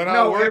 Is that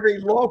how it works? Every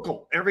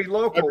local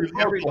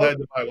had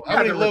to buy one. How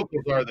many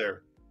locals are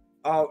there?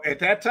 Oh, at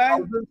that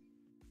time,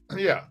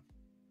 Yeah.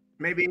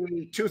 maybe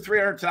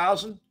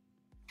 300,000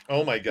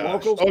 Oh my gosh.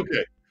 locals.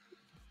 Okay.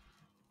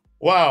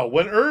 Wow.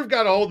 When Irv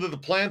got a hold of the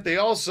plant, they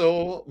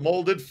also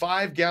molded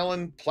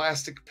 5-gallon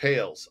plastic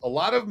pails. A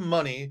lot of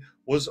money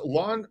was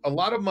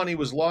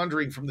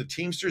laundering from the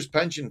Teamsters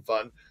pension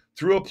fund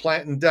through a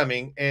plant in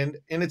Deming, and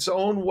in its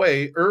own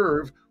way,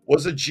 Irv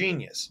was a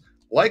genius.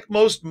 Like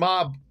most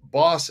mob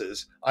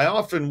bosses, I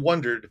often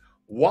wondered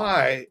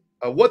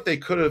what they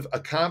could have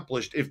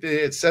accomplished if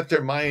they had set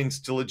their minds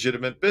to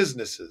legitimate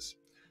businesses.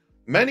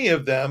 Many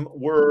of them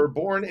were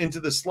born into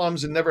the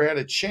slums and never had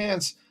a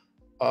chance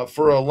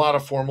for a lot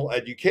of formal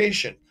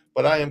education.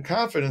 But I am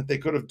confident they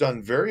could have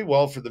done very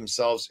well for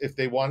themselves if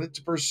they wanted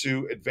to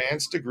pursue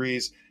advanced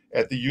degrees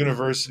at the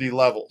university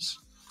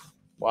levels.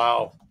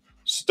 Wow.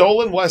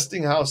 Stolen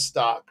Westinghouse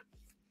stock.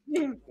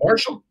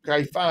 Marshall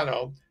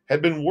Caifano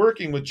had been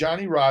working with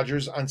Johnny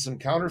Rogers on some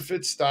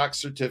counterfeit stock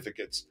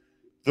certificates.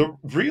 The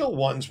real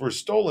ones were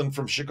stolen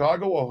from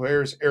Chicago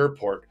O'Hare's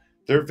airport.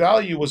 Their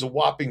value was a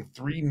whopping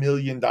 $3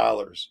 million.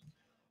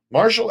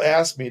 Marshall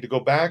asked me to go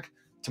back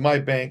to my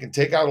bank and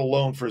take out a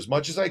loan for as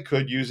much as I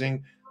could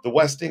using the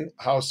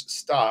Westinghouse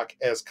stock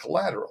as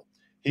collateral.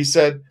 He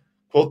said,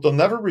 quote, "They'll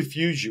never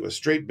refuse you, a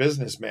straight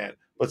businessman,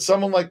 but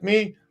someone like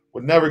me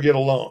would never get a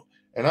loan,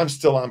 and I'm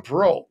still on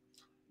parole."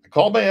 I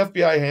called my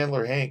FBI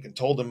handler, Hank, and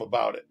told him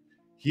about it.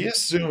 He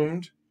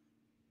assumed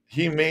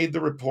he made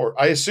the report.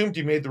 I assumed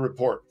he made the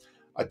report.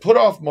 I put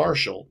off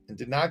Marshall and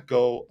did not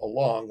go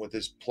along with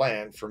his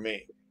plan for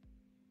me.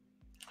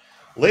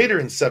 Later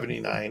in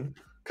 79,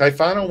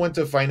 Caifano went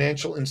to a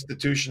financial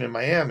institution in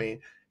Miami,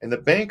 and the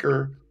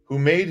banker who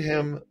made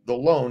him the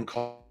loan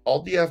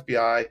called the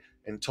FBI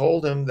and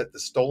told him that the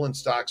stolen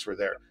stocks were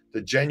there,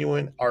 the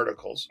genuine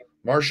articles.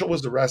 Marshall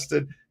was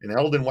arrested and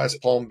held in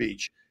West Palm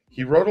Beach.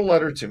 He wrote a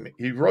letter to me.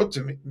 He wrote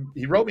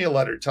me a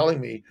letter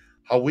telling me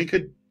how we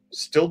could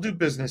still do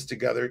business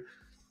together.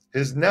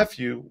 His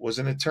nephew was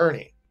an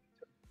attorney.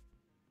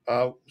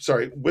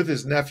 With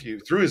his nephew,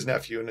 through his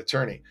nephew, an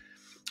attorney.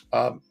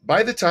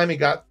 By the time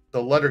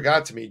the letter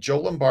got to me, Joe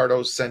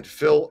Lombardo sent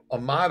Phil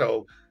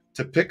Amato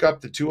to pick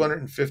up the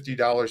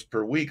 $250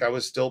 per week I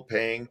was still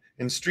paying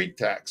in street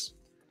tax.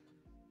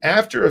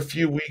 After a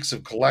few weeks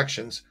of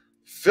collections,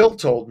 Phil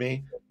told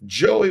me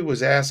Joey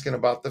was asking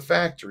about the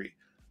factory.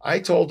 I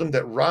told him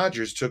that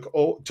Rogers took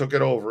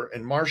it over,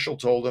 and Marshall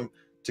told him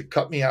to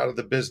cut me out of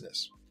the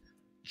business.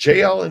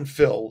 JL and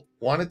Phil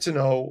wanted to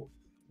know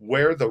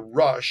where the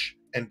Rush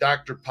and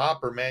Dr.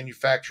 Popper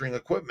manufacturing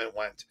equipment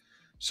went.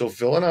 So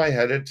Phil and I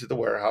headed to the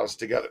warehouse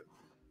together.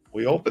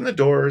 We opened the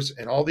doors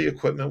and all the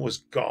equipment was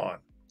gone.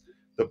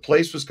 The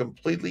place was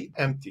completely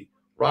empty.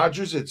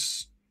 Rogers had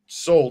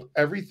sold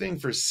everything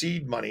for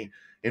seed money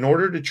in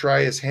order to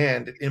try his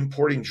hand at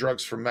importing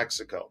drugs from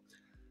Mexico.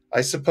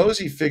 I suppose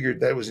he figured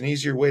that it was an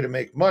easier way to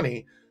make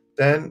money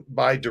than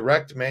by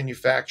direct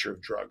manufacture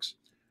of drugs.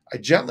 I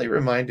gently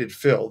reminded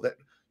Phil that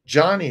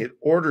Johnny had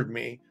ordered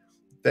me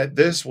that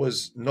this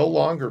was no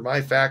longer my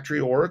factory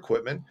or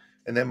equipment,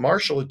 and that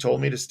Marshall had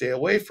told me to stay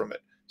away from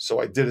it. So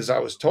I did as I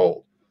was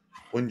told.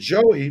 When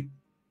Joey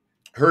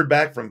heard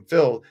back from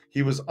Phil,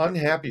 he was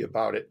unhappy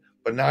about it,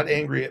 but not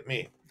angry at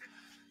me.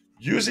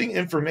 Using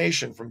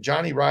information from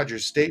Johnny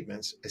Rogers'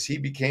 statements as he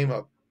became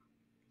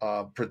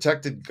a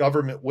protected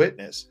government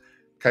witness,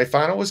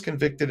 Caifano was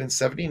convicted in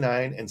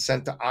 79 and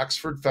sent to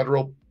Oxford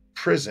Federal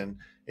Prison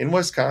in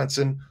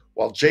Wisconsin,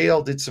 while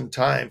JL did some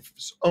time for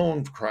his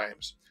own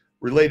crimes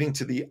relating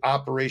to the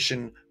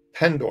Operation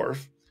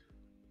Pendorf,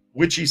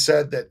 which he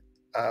said that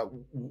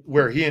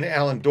where he and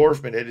Alan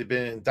Dorfman had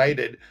been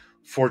indicted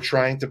for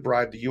trying to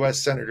bribe the U.S.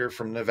 Senator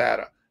from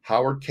Nevada,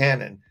 Howard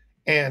Cannon,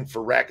 and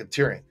for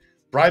racketeering.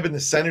 Bribing the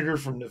senator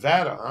from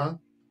Nevada, huh?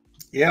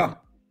 Yeah.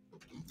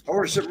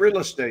 Or some real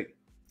estate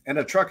and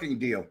a trucking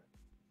deal.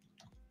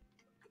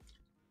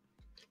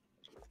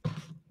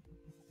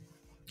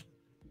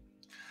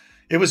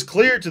 It was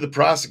clear to the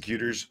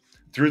prosecutors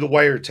through the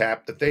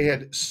wiretap that they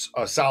had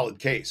a solid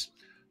case.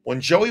 When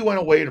Joey went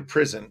away to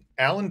prison,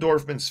 Alan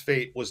Dorfman's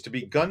fate was to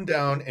be gunned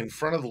down in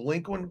front of the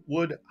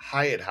Lincolnwood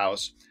Hyatt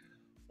House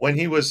when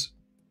he was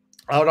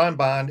out on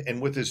bond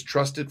and with his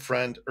trusted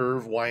friend,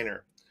 Irv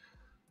Weiner.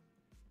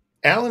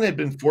 Alan had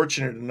been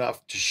fortunate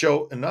enough to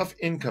show enough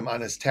income on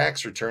his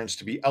tax returns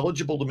to be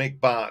eligible to make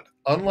bond.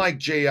 Unlike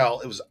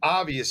JL, it was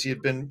obvious he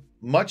would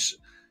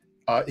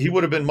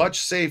have been much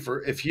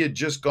safer if he had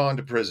just gone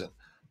to prison,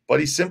 but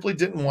he simply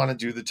didn't want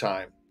to do the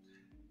time.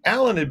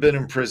 Alan had been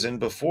in prison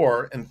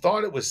before and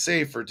thought it was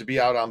safer to be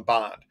out on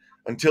bond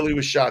until he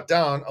was shot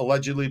down,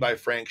 allegedly by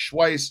Frank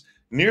Schweiss,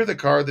 near the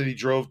car that he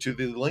drove to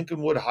the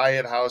Lincolnwood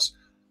Hyatt House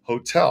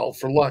Hotel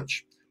for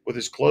lunch with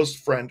his close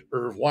friend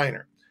Irv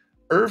Weiner.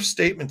 Irv's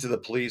statement to the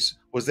police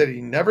was that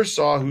he never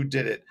saw who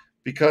did it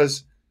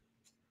because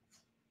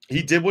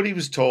he did what he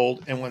was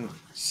told, and when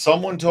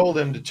someone told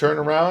him to turn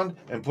around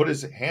and put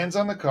his hands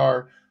on the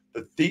car,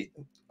 the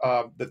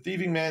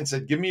thieving man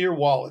said, "Give me your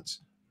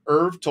wallets."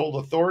 Irv told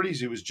authorities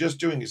he was just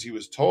doing as he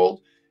was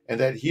told and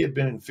that he had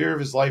been in fear of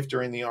his life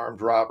during the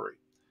armed robbery.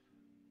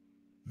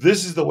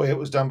 This is the way it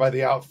was done by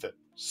the outfit.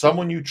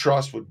 Someone you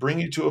trust would bring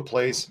you to a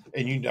place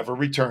and you never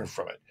return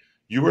from it.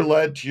 You were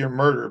led to your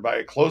murder by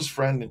a close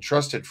friend and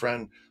trusted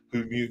friend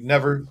whom you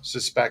never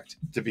suspect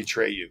to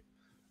betray you.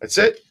 That's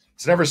it.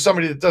 It's never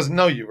somebody that doesn't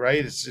know you,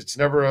 right? It's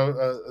never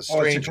a stranger.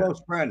 Oh, it's a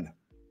close friend.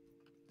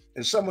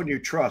 It's someone you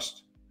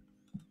trust.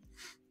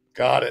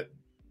 Got it.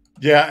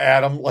 Yeah,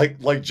 Adam,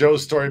 like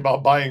Joe's story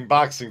about buying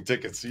boxing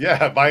tickets.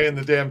 Yeah, buying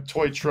the damn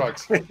toy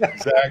trucks.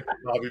 Exactly,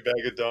 Bobby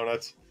Bag of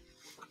Donuts.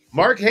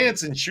 Mark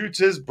Hansen shoots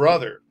his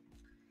brother.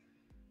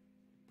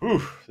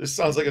 Whew, this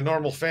sounds like a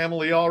normal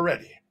family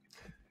already.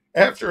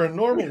 After a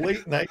normal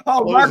late night.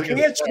 Oh, Mark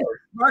Hansen.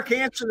 Mark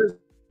Hansen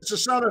is the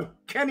son of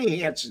Kenny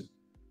Hansen.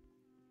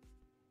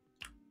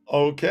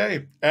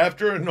 Okay.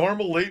 After a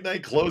normal late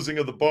night closing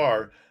of the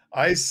bar,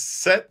 I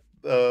set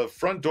the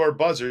front door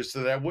buzzers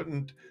so I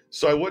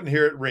wouldn't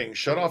hear it ring,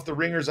 shut off the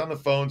ringers on the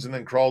phones, and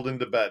then crawled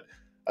into bed.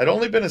 I'd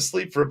only been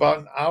asleep for about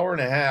an hour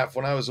and a half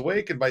when I was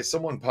awakened by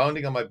someone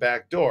pounding on my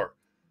back door.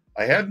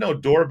 I had no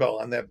doorbell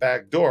on that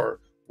back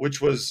door, which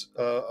was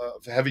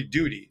heavy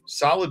duty,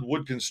 solid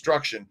wood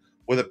construction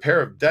with a pair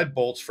of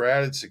deadbolts for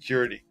added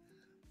security.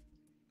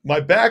 My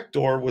back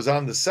door was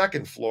on the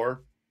second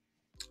floor.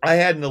 I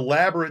had an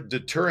elaborate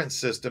deterrent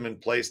system in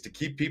place to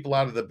keep people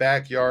out of the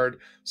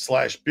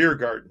backyard/beer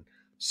garden.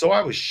 So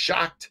I was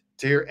shocked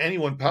to hear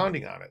anyone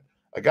pounding on it.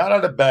 I got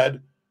out of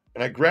bed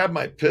and I grabbed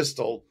my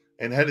pistol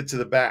and headed to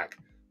the back.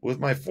 With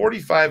my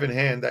 .45 in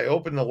hand, I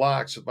opened the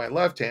locks with my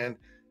left hand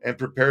and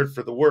prepared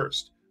for the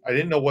worst. I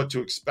didn't know what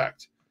to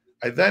expect.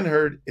 I then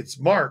heard, "It's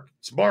Mark.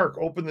 It's Mark.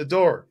 Open the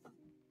door."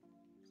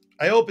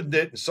 I opened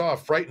it and saw a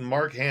frightened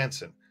Mark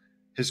Hansen.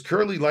 His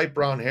curly light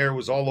brown hair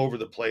was all over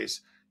the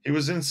place. He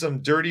was in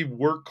some dirty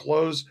work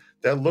clothes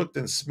that looked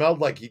and smelled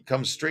like he'd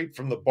come straight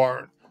from the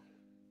barn.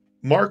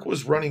 Mark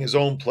was running his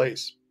own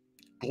place,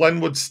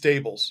 Glenwood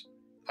Stables.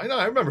 I know,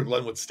 I remember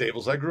Glenwood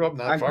Stables. I grew up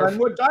not far from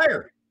Glenwood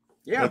Dyer.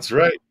 Yeah. That's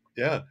right.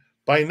 Yeah.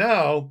 By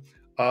now,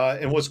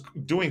 and was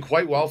doing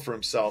quite well for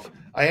himself.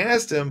 I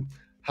asked him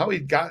how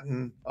he'd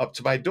gotten up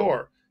to my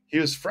door. He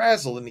was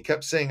frazzled and he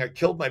kept saying, "I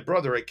killed my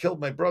brother,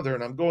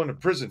 and I'm going to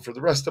prison for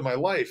the rest of my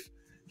life."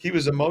 He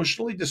was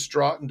emotionally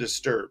distraught and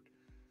disturbed.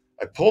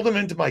 I pulled him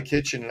into my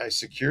kitchen and I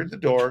secured the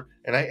door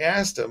and I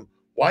asked him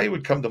why he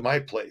would come to my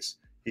place.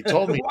 He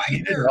told me he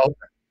needed help.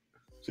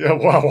 Yeah,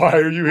 well, why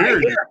are you here?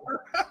 You'd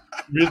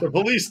be at the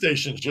police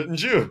station,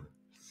 shouldn't you?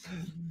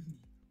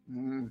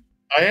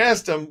 I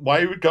asked him why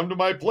he would come to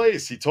my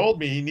place. He told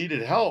me he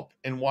needed help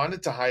and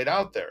wanted to hide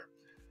out there.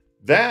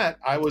 That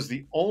I was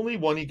the only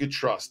one he could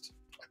trust.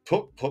 I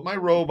put my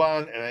robe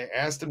on and I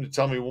asked him to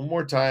tell me one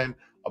more time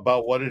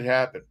about what had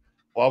happened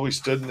while we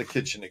stood in the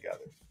kitchen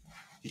together.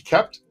 He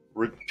kept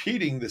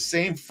repeating the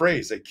same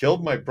phrase. "I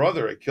killed my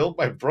brother. I killed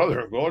my brother.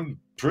 I'm going to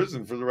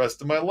prison for the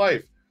rest of my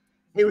life."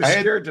 He was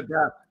scared to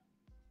death.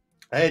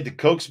 I had to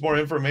coax more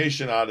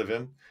information out of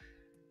him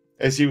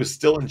as he was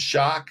still in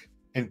shock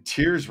and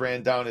tears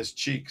ran down his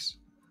cheeks.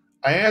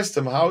 I asked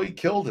him how he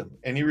killed him,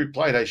 and he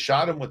replied, "I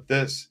shot him with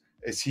this,"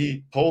 as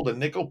he pulled a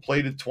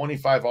nickel-plated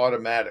 .25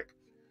 automatic.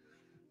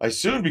 I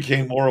soon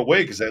became more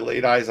awake as I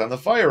laid eyes on the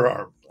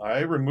firearm. I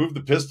removed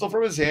the pistol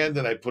from his hand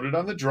and I put it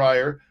on the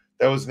dryer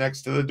that was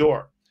next to the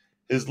door.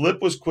 His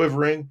lip was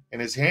quivering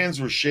and his hands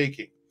were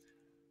shaking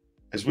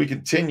as we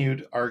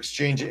continued our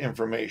exchange of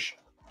information.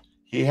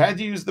 He had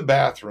to use the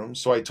bathroom,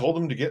 so I told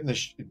him to get in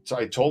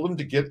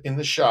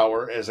the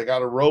shower as I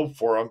got a robe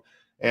for him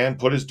and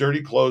put his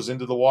dirty clothes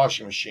into the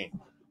washing machine.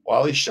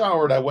 While he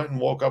showered, I went and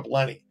woke up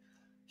Lenny.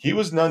 He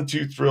was none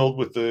too thrilled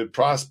with the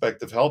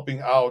prospect of helping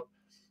out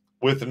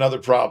with another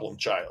problem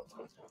child.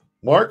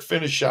 Mark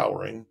finished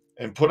showering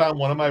and put on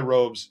one of my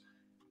robes,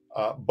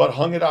 but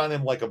hung it on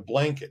him like a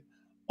blanket,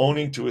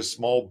 owing to his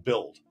small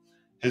build.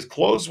 His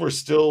clothes were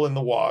still in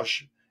the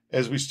wash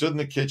as we stood in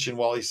the kitchen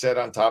while he sat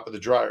on top of the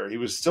dryer. He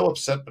was still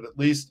upset, but at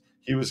least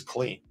he was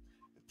clean.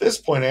 At this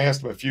point, I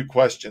asked him a few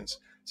questions,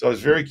 so I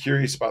was very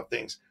curious about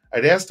things.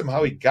 I'd asked him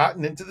how he'd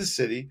gotten into the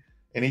city,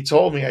 and he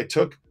told me I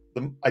took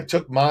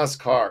Ma's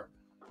car.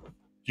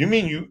 You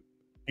mean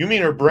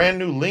her brand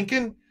new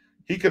Lincoln?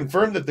 He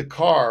confirmed that the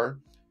car,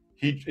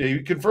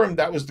 he confirmed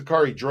that was the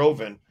car he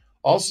drove in,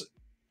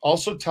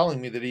 also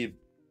telling me that he had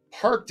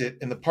parked it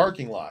in the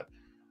parking lot.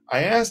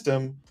 I asked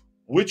him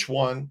which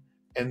one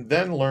and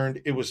then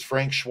learned it was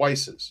Frank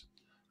Schweiss's.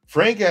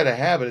 Frank had a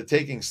habit of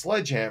taking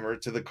sledgehammer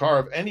to the car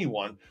of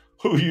anyone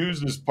who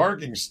used his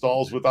parking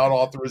stalls without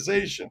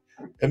authorization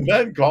and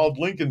then called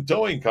Lincoln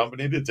Towing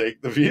Company to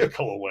take the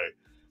vehicle away.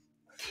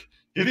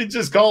 He didn't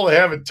just call to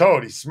have it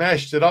towed. He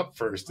smashed it up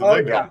first.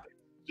 And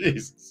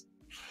Jesus.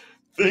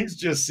 Things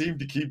just seemed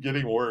to keep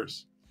getting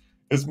worse.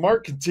 As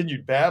Mark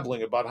continued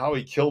babbling about how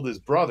he killed his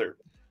brother,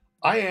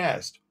 I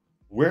asked,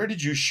 "Where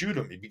did you shoot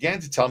him?" He began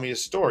to tell me a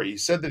story. He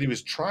said that he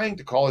was trying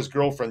to call his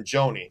girlfriend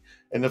Joni,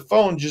 and the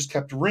phone just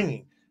kept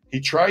ringing.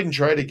 He tried and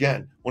tried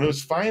again. When it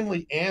was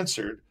finally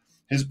answered,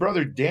 his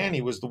brother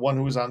Danny was the one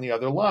who was on the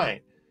other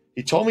line.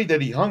 He told me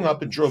that he hung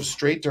up and drove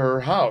straight to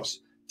her house,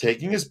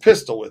 taking his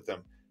pistol with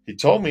him. He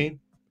told me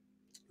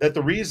that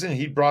the reason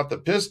he brought the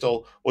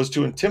pistol was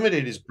to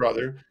intimidate his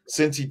brother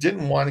since he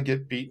didn't want to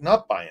get beaten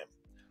up by him.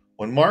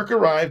 When Mark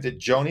arrived at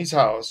Joni's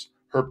house,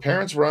 her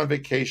parents were on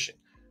vacation,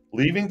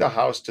 leaving the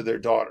house to their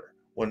daughter.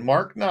 When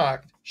Mark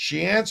knocked,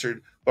 she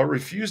answered, but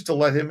refused to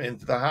let him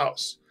into the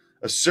house.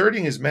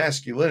 Asserting his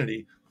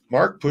masculinity,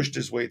 Mark pushed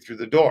his way through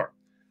the door.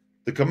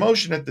 The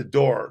commotion at the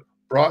door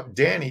brought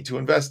Danny to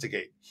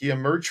investigate. He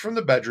emerged from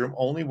the bedroom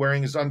only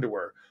wearing his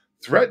underwear,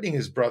 threatening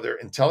his brother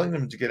and telling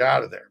him to get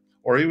out of there,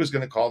 or he was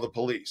going to call the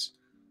police.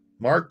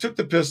 Mark took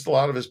the pistol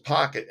out of his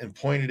pocket and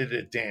pointed it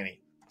at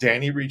Danny.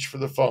 Danny reached for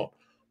the phone.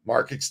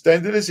 Mark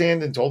extended his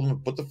hand and told him to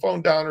put the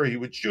phone down or he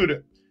would shoot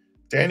him.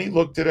 Danny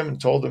looked at him and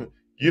told him,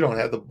 "You don't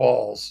have the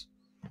balls."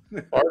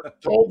 Mark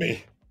told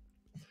me,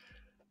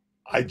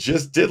 "I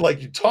just did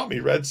like you taught me,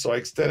 Red, so I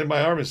extended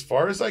my arm as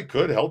far as I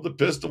could, held the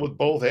pistol with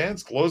both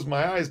hands, closed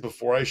my eyes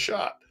before I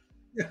shot."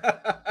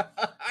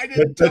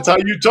 That's how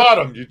you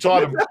taught him. You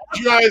taught him,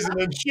 close your eyes and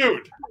then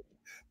shoot.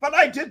 But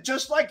I did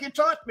just like you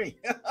taught me.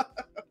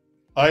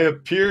 It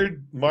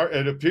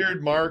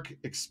appeared Mark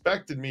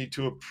expected me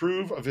to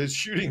approve of his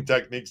shooting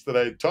techniques that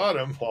I taught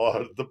him while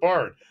out at the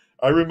barn.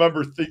 I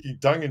remember thinking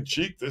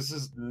tongue-in-cheek, this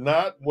is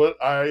not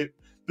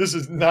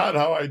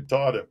how I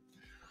taught him.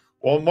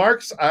 While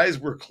Mark's eyes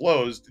were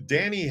closed,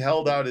 Danny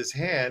held out his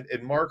hand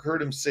and Mark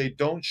heard him say,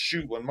 "Don't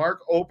shoot." When Mark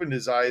opened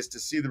his eyes to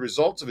see the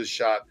results of his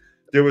shot,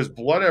 there was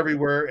blood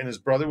everywhere and his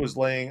brother was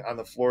laying on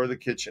the floor of the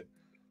kitchen.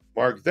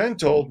 Mark then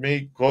told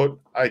me,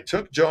 quote, "I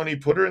took Joni,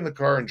 put her in the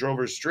car and drove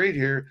her straight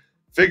here,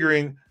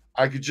 figuring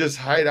I could just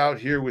hide out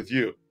here with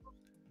you."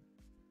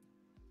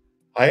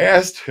 I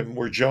asked him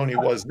where Joni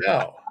was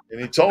now, and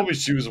he told me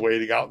she was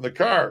waiting out in the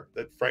car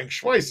that Frank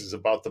Schweiss is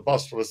about to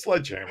bust with a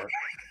sledgehammer.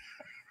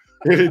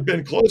 It had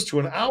been close to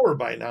an hour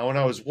by now, and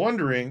I was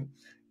wondering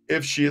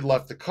if she had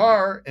left the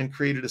car and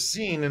created a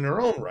scene in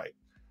her own right.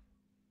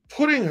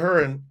 Putting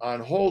her on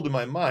hold in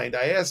my mind,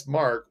 I asked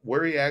Mark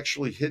where he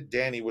actually hit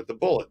Danny with the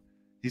bullet.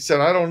 He said,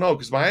 "I don't know,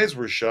 because my eyes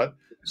were shut,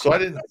 so I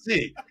didn't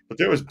see, but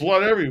there was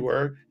blood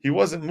everywhere. He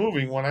wasn't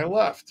moving when I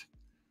left."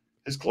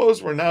 His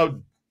clothes were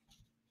now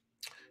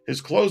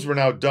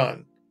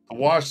done, the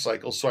wash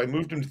cycle, so I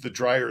moved him to the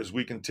dryer as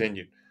we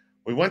continued.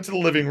 We went to the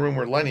living room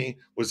where Lenny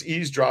was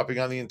eavesdropping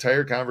on the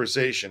entire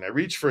conversation. I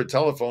reached for a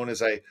telephone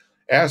as I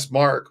asked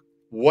Mark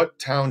what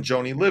town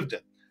Joni lived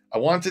in. I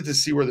wanted to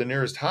see where the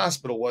nearest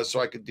hospital was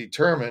so I could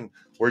determine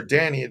where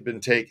Danny had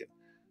been taken.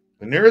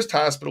 The nearest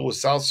hospital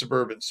was South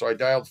Suburban, so I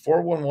dialed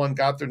 411,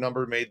 got their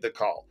number, made the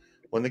call.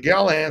 When the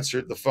gal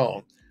answered the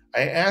phone,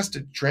 I asked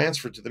to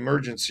transfer to the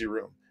emergency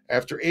room.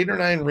 After 8 or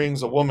 9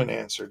 rings, a woman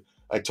answered.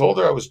 I told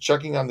her I was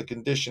checking on the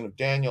condition of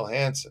Daniel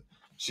Hansen.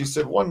 She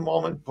said, "One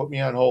moment," put me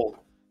on hold.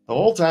 The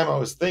whole time I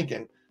was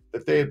thinking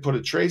that they had put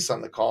a trace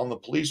on the call and the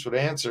police would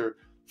answer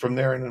from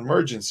there in an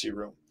emergency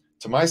room.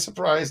 To my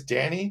surprise,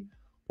 Danny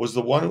was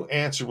the one who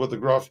answered with a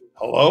gruff,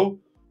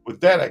 "Hello?"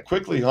 With that, I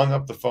quickly hung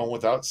up the phone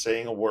without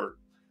saying a word.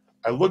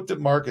 I looked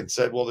at Mark and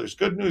said, "Well, there's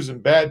good news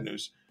and bad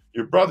news.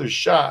 Your brother's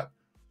shot,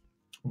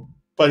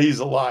 but he's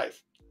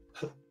alive."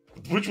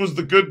 Which was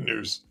the good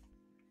news?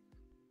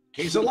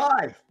 He's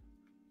alive.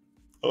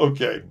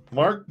 Okay.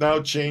 Mark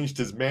now changed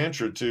his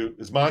mantra to,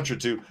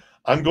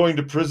 "I'm going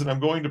to prison, I'm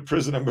going to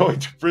prison, I'm going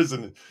to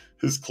prison."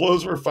 His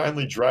clothes were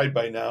finally dried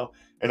by now,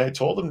 and I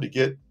told him to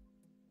get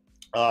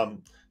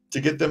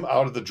them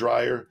out of the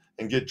dryer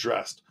and get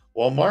dressed.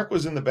 While Mark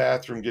was in the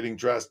bathroom getting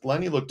dressed,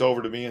 Lenny looked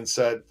over to me and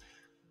said,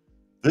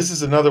 "This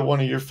is another one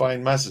of your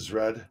fine messes,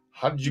 Red.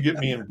 How do you get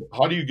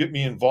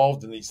me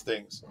involved in these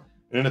things?"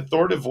 In an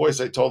authoritative voice,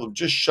 I told him,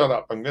 "Just shut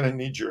up. I'm going to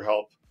need your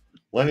help."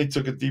 Lenny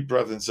took a deep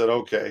breath and said,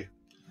 "Okay."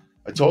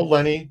 I told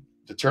Lenny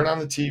to turn on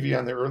the TV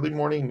on the early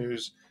morning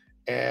news,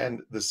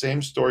 and the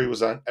same story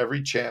was on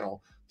every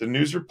channel. The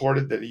news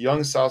reported that a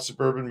young South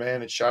Suburban man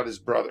had shot his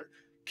brother,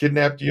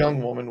 kidnapped a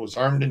young woman, was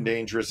armed and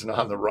dangerous and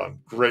on the run.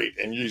 Great,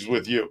 and he's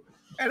with you.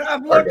 And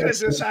I'm looking at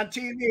this on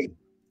TV.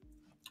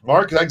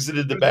 Mark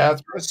exited the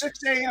bathroom. The 6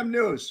 a.m.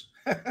 news.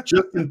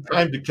 Just in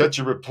time to catch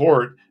a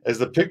report as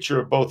the picture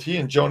of both he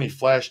and Joni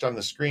flashed on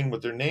the screen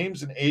with their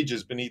names and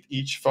ages beneath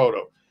each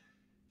photo.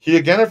 He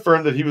again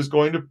affirmed that he was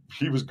going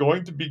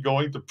to be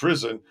going to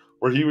prison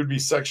where he would be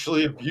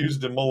sexually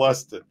abused and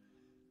molested.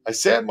 I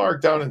sat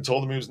Mark down and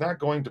told him he was not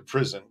going to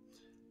prison,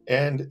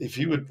 and if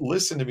he would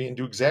listen to me and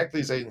do exactly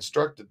as I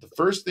instructed, the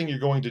first thing you're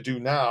going to do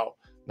now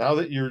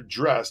that you're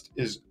dressed,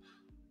 is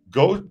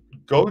go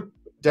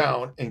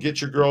down and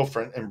get your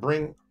girlfriend and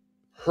bring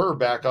her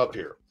back up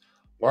here.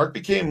 Mark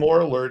became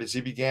more alert as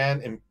he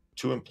began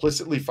to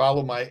implicitly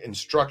follow my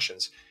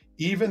instructions,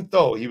 even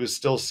though he was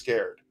still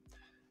scared.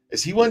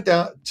 As he went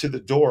down to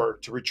the door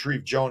to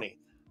retrieve Joni,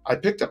 I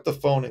picked up the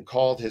phone and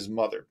called his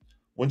mother.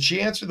 When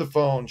she answered the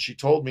phone, she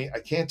told me,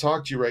 "I can't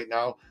talk to you right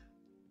now.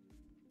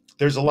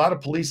 There's a lot of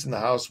police in the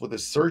house with a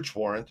search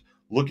warrant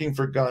looking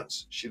for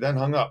guns." She then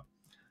hung up.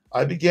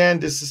 I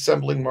began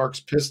disassembling Mark's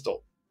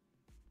pistol,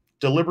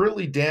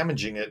 deliberately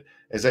damaging it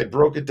as I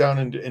broke it down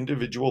into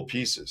individual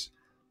pieces.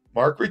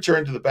 Mark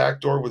returned to the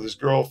back door with his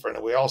girlfriend,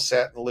 and we all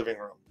sat in the living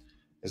room.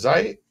 As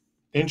I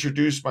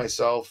introduced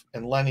myself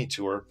and Lenny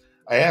to her,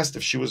 I asked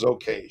if she was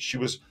okay. She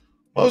was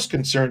most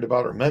concerned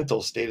about her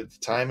mental state at the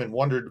time and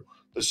wondered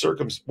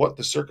what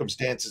the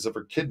circumstances of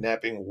her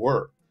kidnapping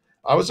were.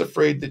 I was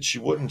afraid that she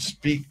wouldn't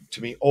speak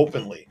to me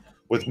openly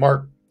with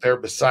Mark there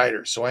beside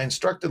her, so I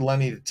instructed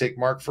Lenny to take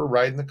Mark for a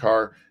ride in the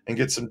car and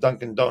get some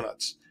Dunkin'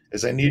 Donuts,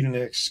 as I needed an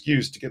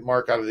excuse to get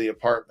Mark out of the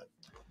apartment.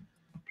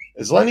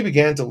 As Lenny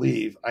began to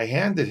leave, I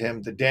handed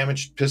him the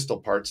damaged pistol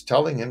parts,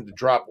 telling him to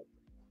drop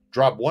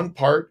one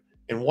part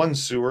in one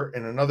sewer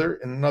and another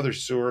in another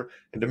sewer,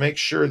 and to make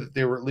sure that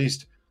they were at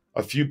least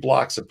a few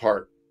blocks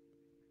apart.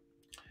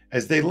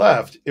 As they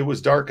left, it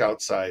was dark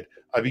outside.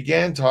 I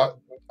began to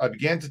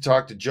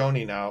talk to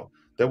Joni now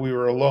that we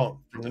were alone.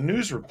 From the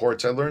news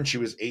reports, I learned she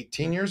was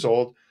 18 years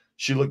old.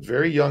 She looked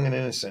very young and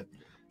innocent.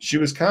 She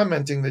was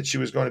commenting that she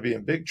was going to be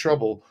in big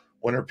trouble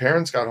when her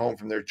parents got home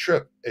from their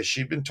trip, as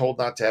she'd been told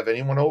not to have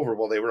anyone over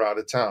while they were out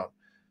of town.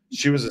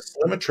 She was a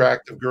slim,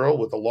 attractive girl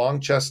with a long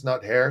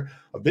chestnut hair,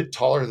 a bit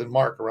taller than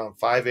Mark, around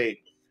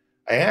 5'8".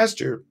 I asked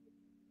her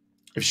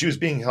if she was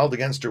being held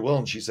against her will,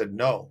 and she said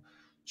no.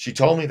 She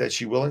told me that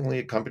she willingly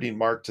accompanied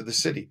Mark to the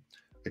city.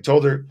 I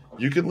told her,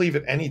 "You can leave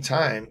at any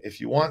time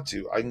if you want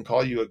to. I can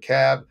call you a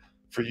cab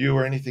for you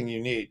or anything you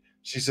need."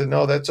 She said,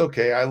 "No, that's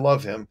okay. I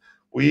love him.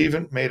 We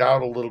even made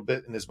out a little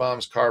bit in his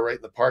mom's car right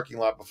in the parking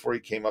lot before he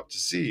came up to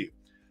see you.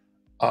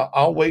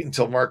 I'll wait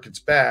until Mark gets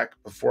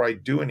back before I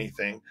do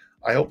anything.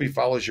 I hope he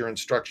follows your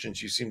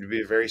instructions. You seem to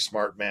be a very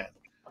smart man."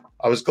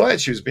 I was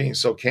glad she was being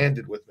so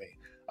candid with me.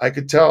 I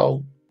could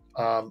tell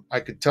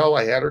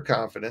I had her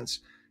confidence,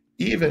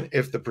 even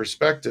if the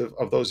perspective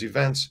of those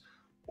events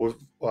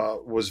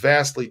was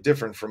vastly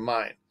different from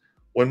mine.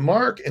 When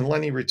Mark and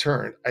Lenny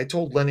returned, I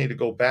told Lenny to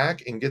go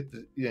back and get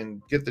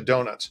the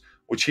donuts,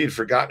 which he had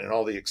forgotten in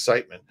all the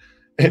excitement,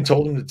 and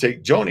told him to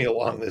take Joni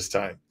along this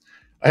time.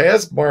 I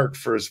asked Mark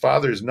for his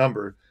father's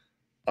number,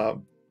 as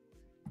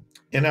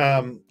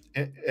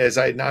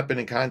I had not been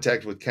in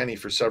contact with Kenny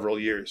for several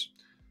years.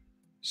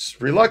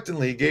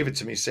 Reluctantly, he gave it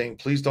to me, saying,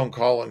 "Please don't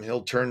call him.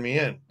 He'll turn me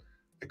in."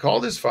 I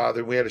called his father,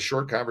 and we had a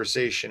short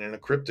conversation in a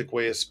cryptic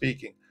way of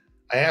speaking.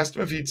 I asked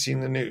him if he'd seen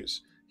the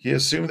news. He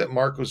assumed that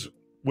Mark was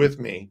with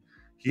me.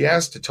 He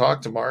asked to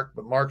talk to Mark,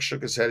 but Mark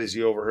shook his head as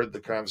he overheard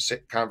the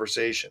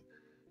conversation.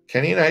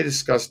 Kenny and I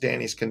discussed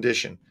Danny's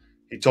condition.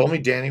 He told me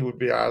Danny would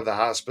be out of the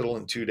hospital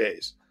in 2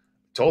 days.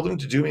 I told him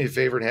to do me a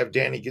favor and have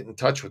Danny get in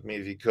touch with me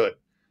if he could.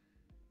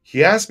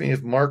 He asked me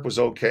if Mark was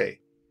okay,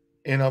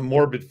 in a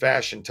morbid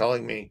fashion,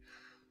 telling me,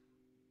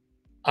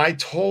 I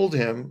told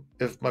him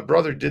if my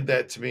brother did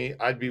that to me,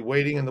 I'd be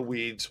waiting in the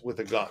weeds with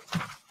a gun.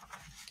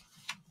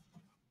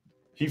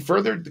 He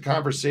furthered the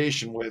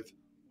conversation with,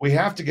 "We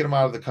have to get him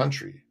out of the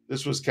country."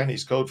 This was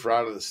Kenny's code for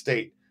out of the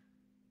state.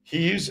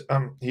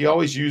 He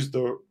always used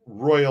the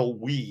royal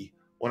we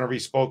whenever he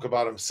spoke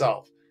about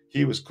himself.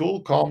 He was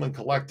cool, calm, and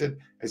collected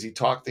as he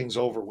talked things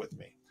over with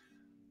me.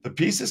 The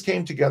pieces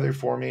came together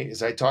for me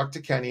as I talked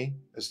to Kenny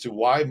as to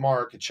why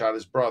Mark had shot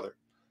his brother.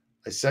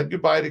 I said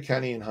goodbye to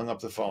Kenny and hung up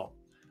the phone.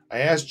 I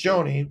asked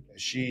Joni,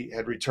 as she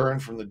had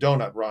returned from the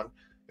donut run,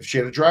 if she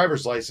had a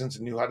driver's license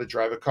and knew how to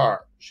drive a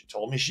car. She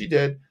told me she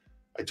did.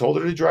 I told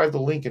her to drive the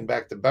Lincoln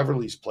back to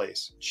Beverly's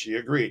place. She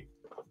agreed.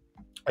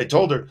 I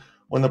told her,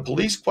 when the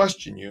police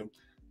question you,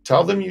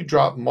 tell them you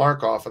dropped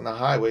Mark off on the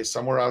highway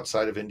somewhere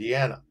outside of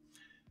Indiana.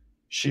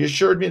 She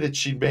assured me that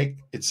she'd make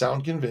it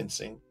sound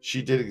convincing.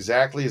 She did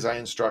exactly as I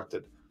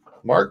instructed.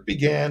 Mark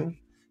begged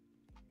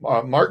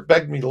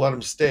me to let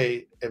him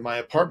stay at my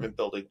apartment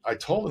building. I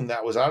told him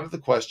that was out of the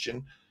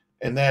question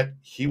and that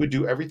he would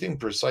do everything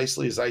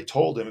precisely as I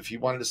told him if he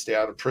wanted to stay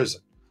out of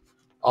prison.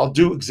 "I'll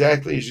do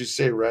exactly as you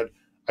say, Red.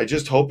 I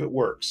just hope it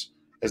works,"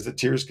 as the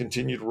tears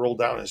continued to roll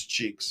down his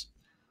cheeks.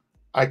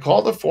 I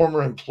called a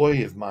former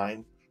employee of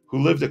mine who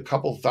lived a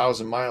couple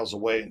thousand miles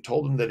away and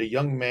told him that a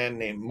young man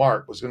named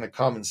Mark was going to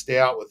come and stay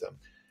out with him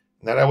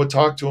and that I would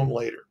talk to him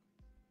later.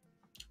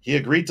 He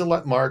agreed to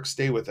let Mark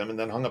stay with him and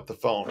then hung up the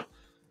phone.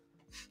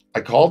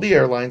 I called the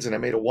airlines and I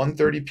made a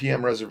 1:30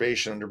 p.m.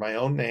 reservation under my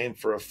own name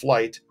for a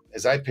flight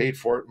as I paid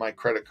for it with my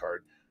credit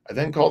card. I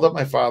then called up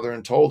my father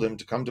and told him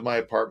to come to my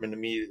apartment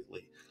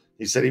immediately.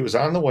 He said he was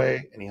on the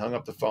way and he hung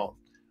up the phone.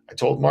 I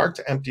told Mark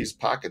to empty his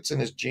pockets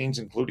and his jeans,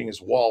 including his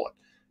wallet.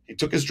 He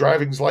took his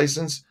driving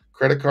license,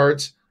 credit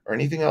cards, or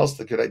anything else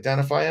that could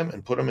identify him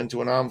and put them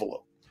into an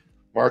envelope.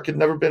 Mark had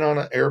never been on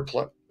an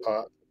airplane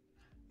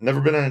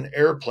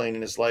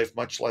in his life,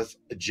 much less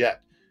a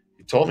jet.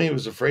 He told me he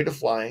was afraid of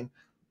flying,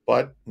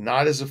 but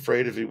not as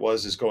afraid as he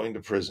was as going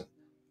to prison.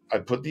 I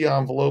put the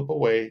envelope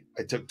away.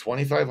 I took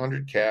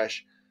 $2,500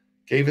 cash,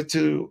 gave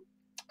the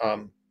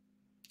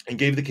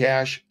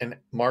cash and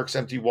Mark's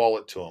empty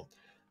wallet to him.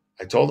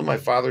 I told him my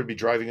father would be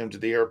driving him to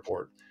the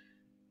airport.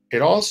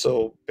 It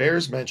also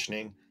bears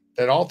mentioning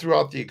that all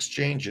throughout the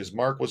exchanges,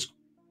 Mark was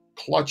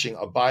clutching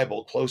a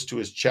Bible close to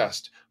his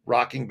chest,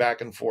 rocking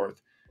back and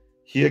forth.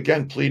 He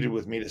again pleaded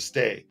with me to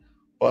stay,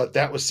 but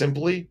that was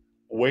simply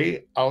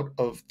way out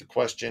of the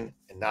question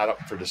and not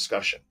up for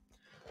discussion.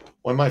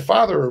 When my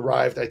father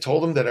arrived, I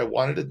told him that I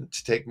wanted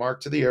to take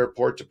Mark to the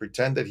airport to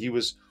pretend that he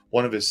was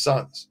one of his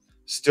sons.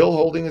 Still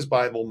holding his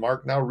Bible,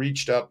 Mark now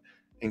reached up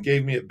and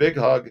gave me a big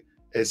hug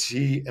as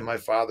he and my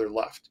father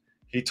left.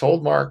 He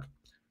told Mark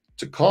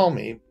to call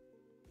me.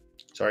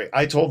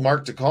 I told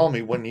Mark to call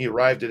me when he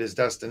arrived at his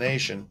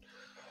destination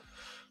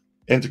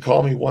and to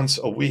call me once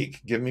a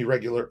week, give me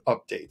regular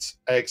updates.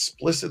 I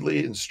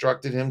explicitly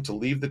instructed him to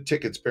leave the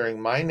tickets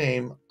bearing my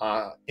name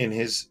in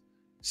his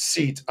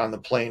seat on the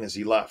plane as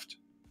he left.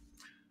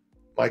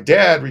 My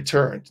dad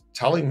returned,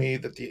 telling me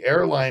that the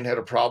airline had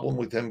a problem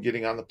with him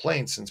getting on the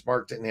plane since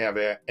Mark didn't have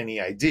any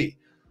ID.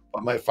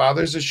 But my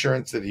father's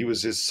assurance that he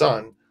was his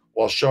son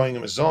while showing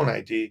him his own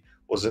ID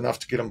was enough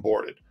to get him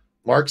boarded.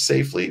 Mark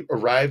safely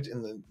arrived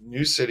in the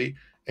new city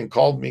and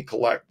called me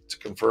to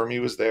confirm he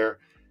was there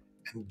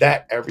and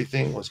that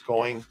everything was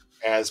going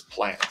as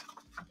planned.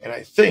 And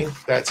I think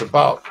that's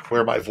about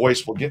where my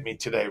voice will get me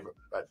today,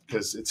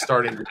 because it's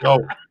starting to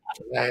go.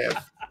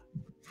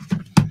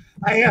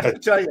 I have to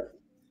tell you,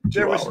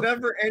 there was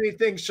never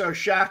anything so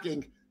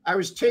shocking. I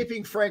was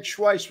taping Frank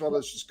Schweiss while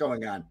this was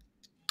going on.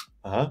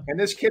 And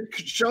this kid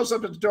shows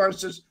up at the door and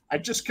says, I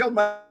just killed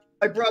my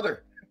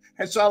brother.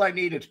 That's all I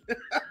needed.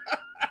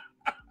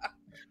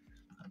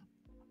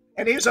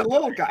 And he was a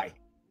little guy.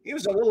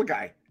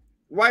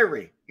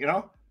 Wiry, you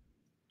know.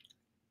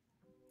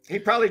 He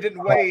probably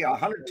didn't weigh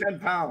 110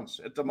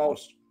 pounds at the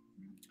most.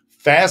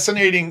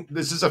 Fascinating.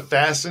 This is a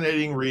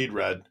fascinating read,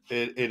 Red.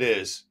 It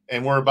is.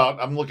 And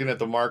I'm looking at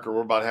the marker.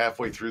 We're about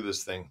halfway through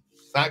this thing.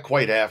 Not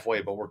quite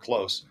halfway, but we're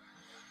close.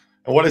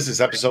 And what is this,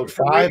 episode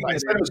 5? I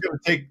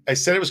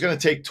said it was going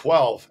to take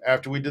 12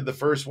 after we did the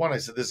first one. I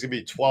said this is going to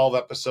be a 12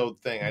 episode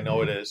thing. I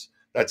know it is.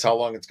 That's how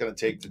long it's going to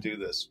take to do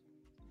this.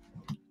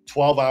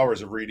 12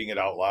 hours of reading it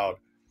out loud.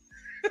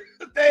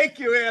 Thank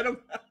you, Adam.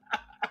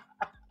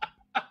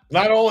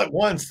 Not all at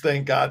once,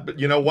 thank God. But,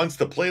 once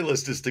the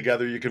playlist is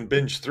together, you can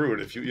binge through it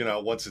if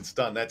once it's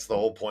done. That's the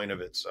whole point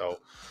of it. So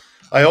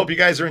I hope you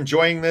guys are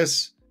enjoying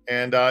this.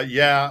 And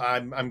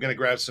I'm going to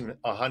grab some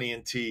honey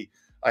and tea.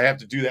 I have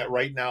to do that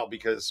right now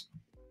because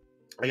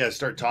I got to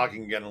start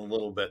talking again in a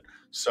little bit.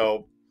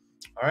 So,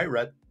 all right,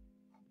 Red.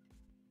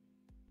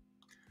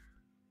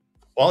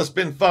 Well, it's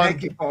been fun.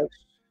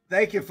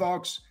 Thank you,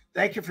 folks.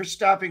 Thank you for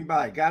stopping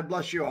by. God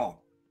bless you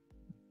all.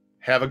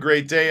 Have a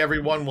great day,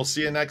 everyone. We'll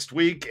see you next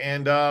week,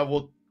 and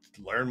we'll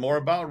learn more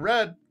about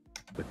Red.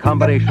 The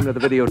combination of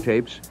the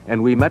videotapes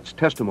and Wemette's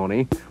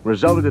testimony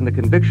resulted in the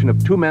conviction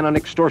of 2 men on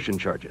extortion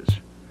charges.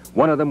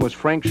 One of them was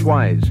Frank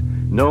Schweiss,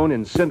 known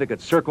in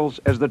syndicate circles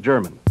as the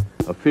German,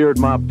 a feared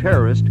mob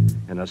terrorist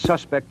and a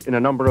suspect in a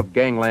number of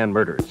gangland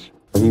murders.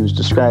 He was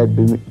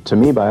described to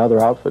me by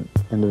other outfit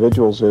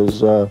individuals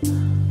as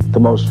the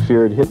most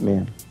feared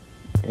hitman.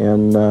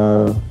 And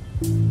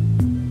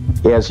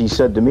as he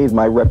said to me,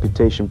 my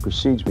reputation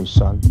precedes me,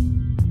 son.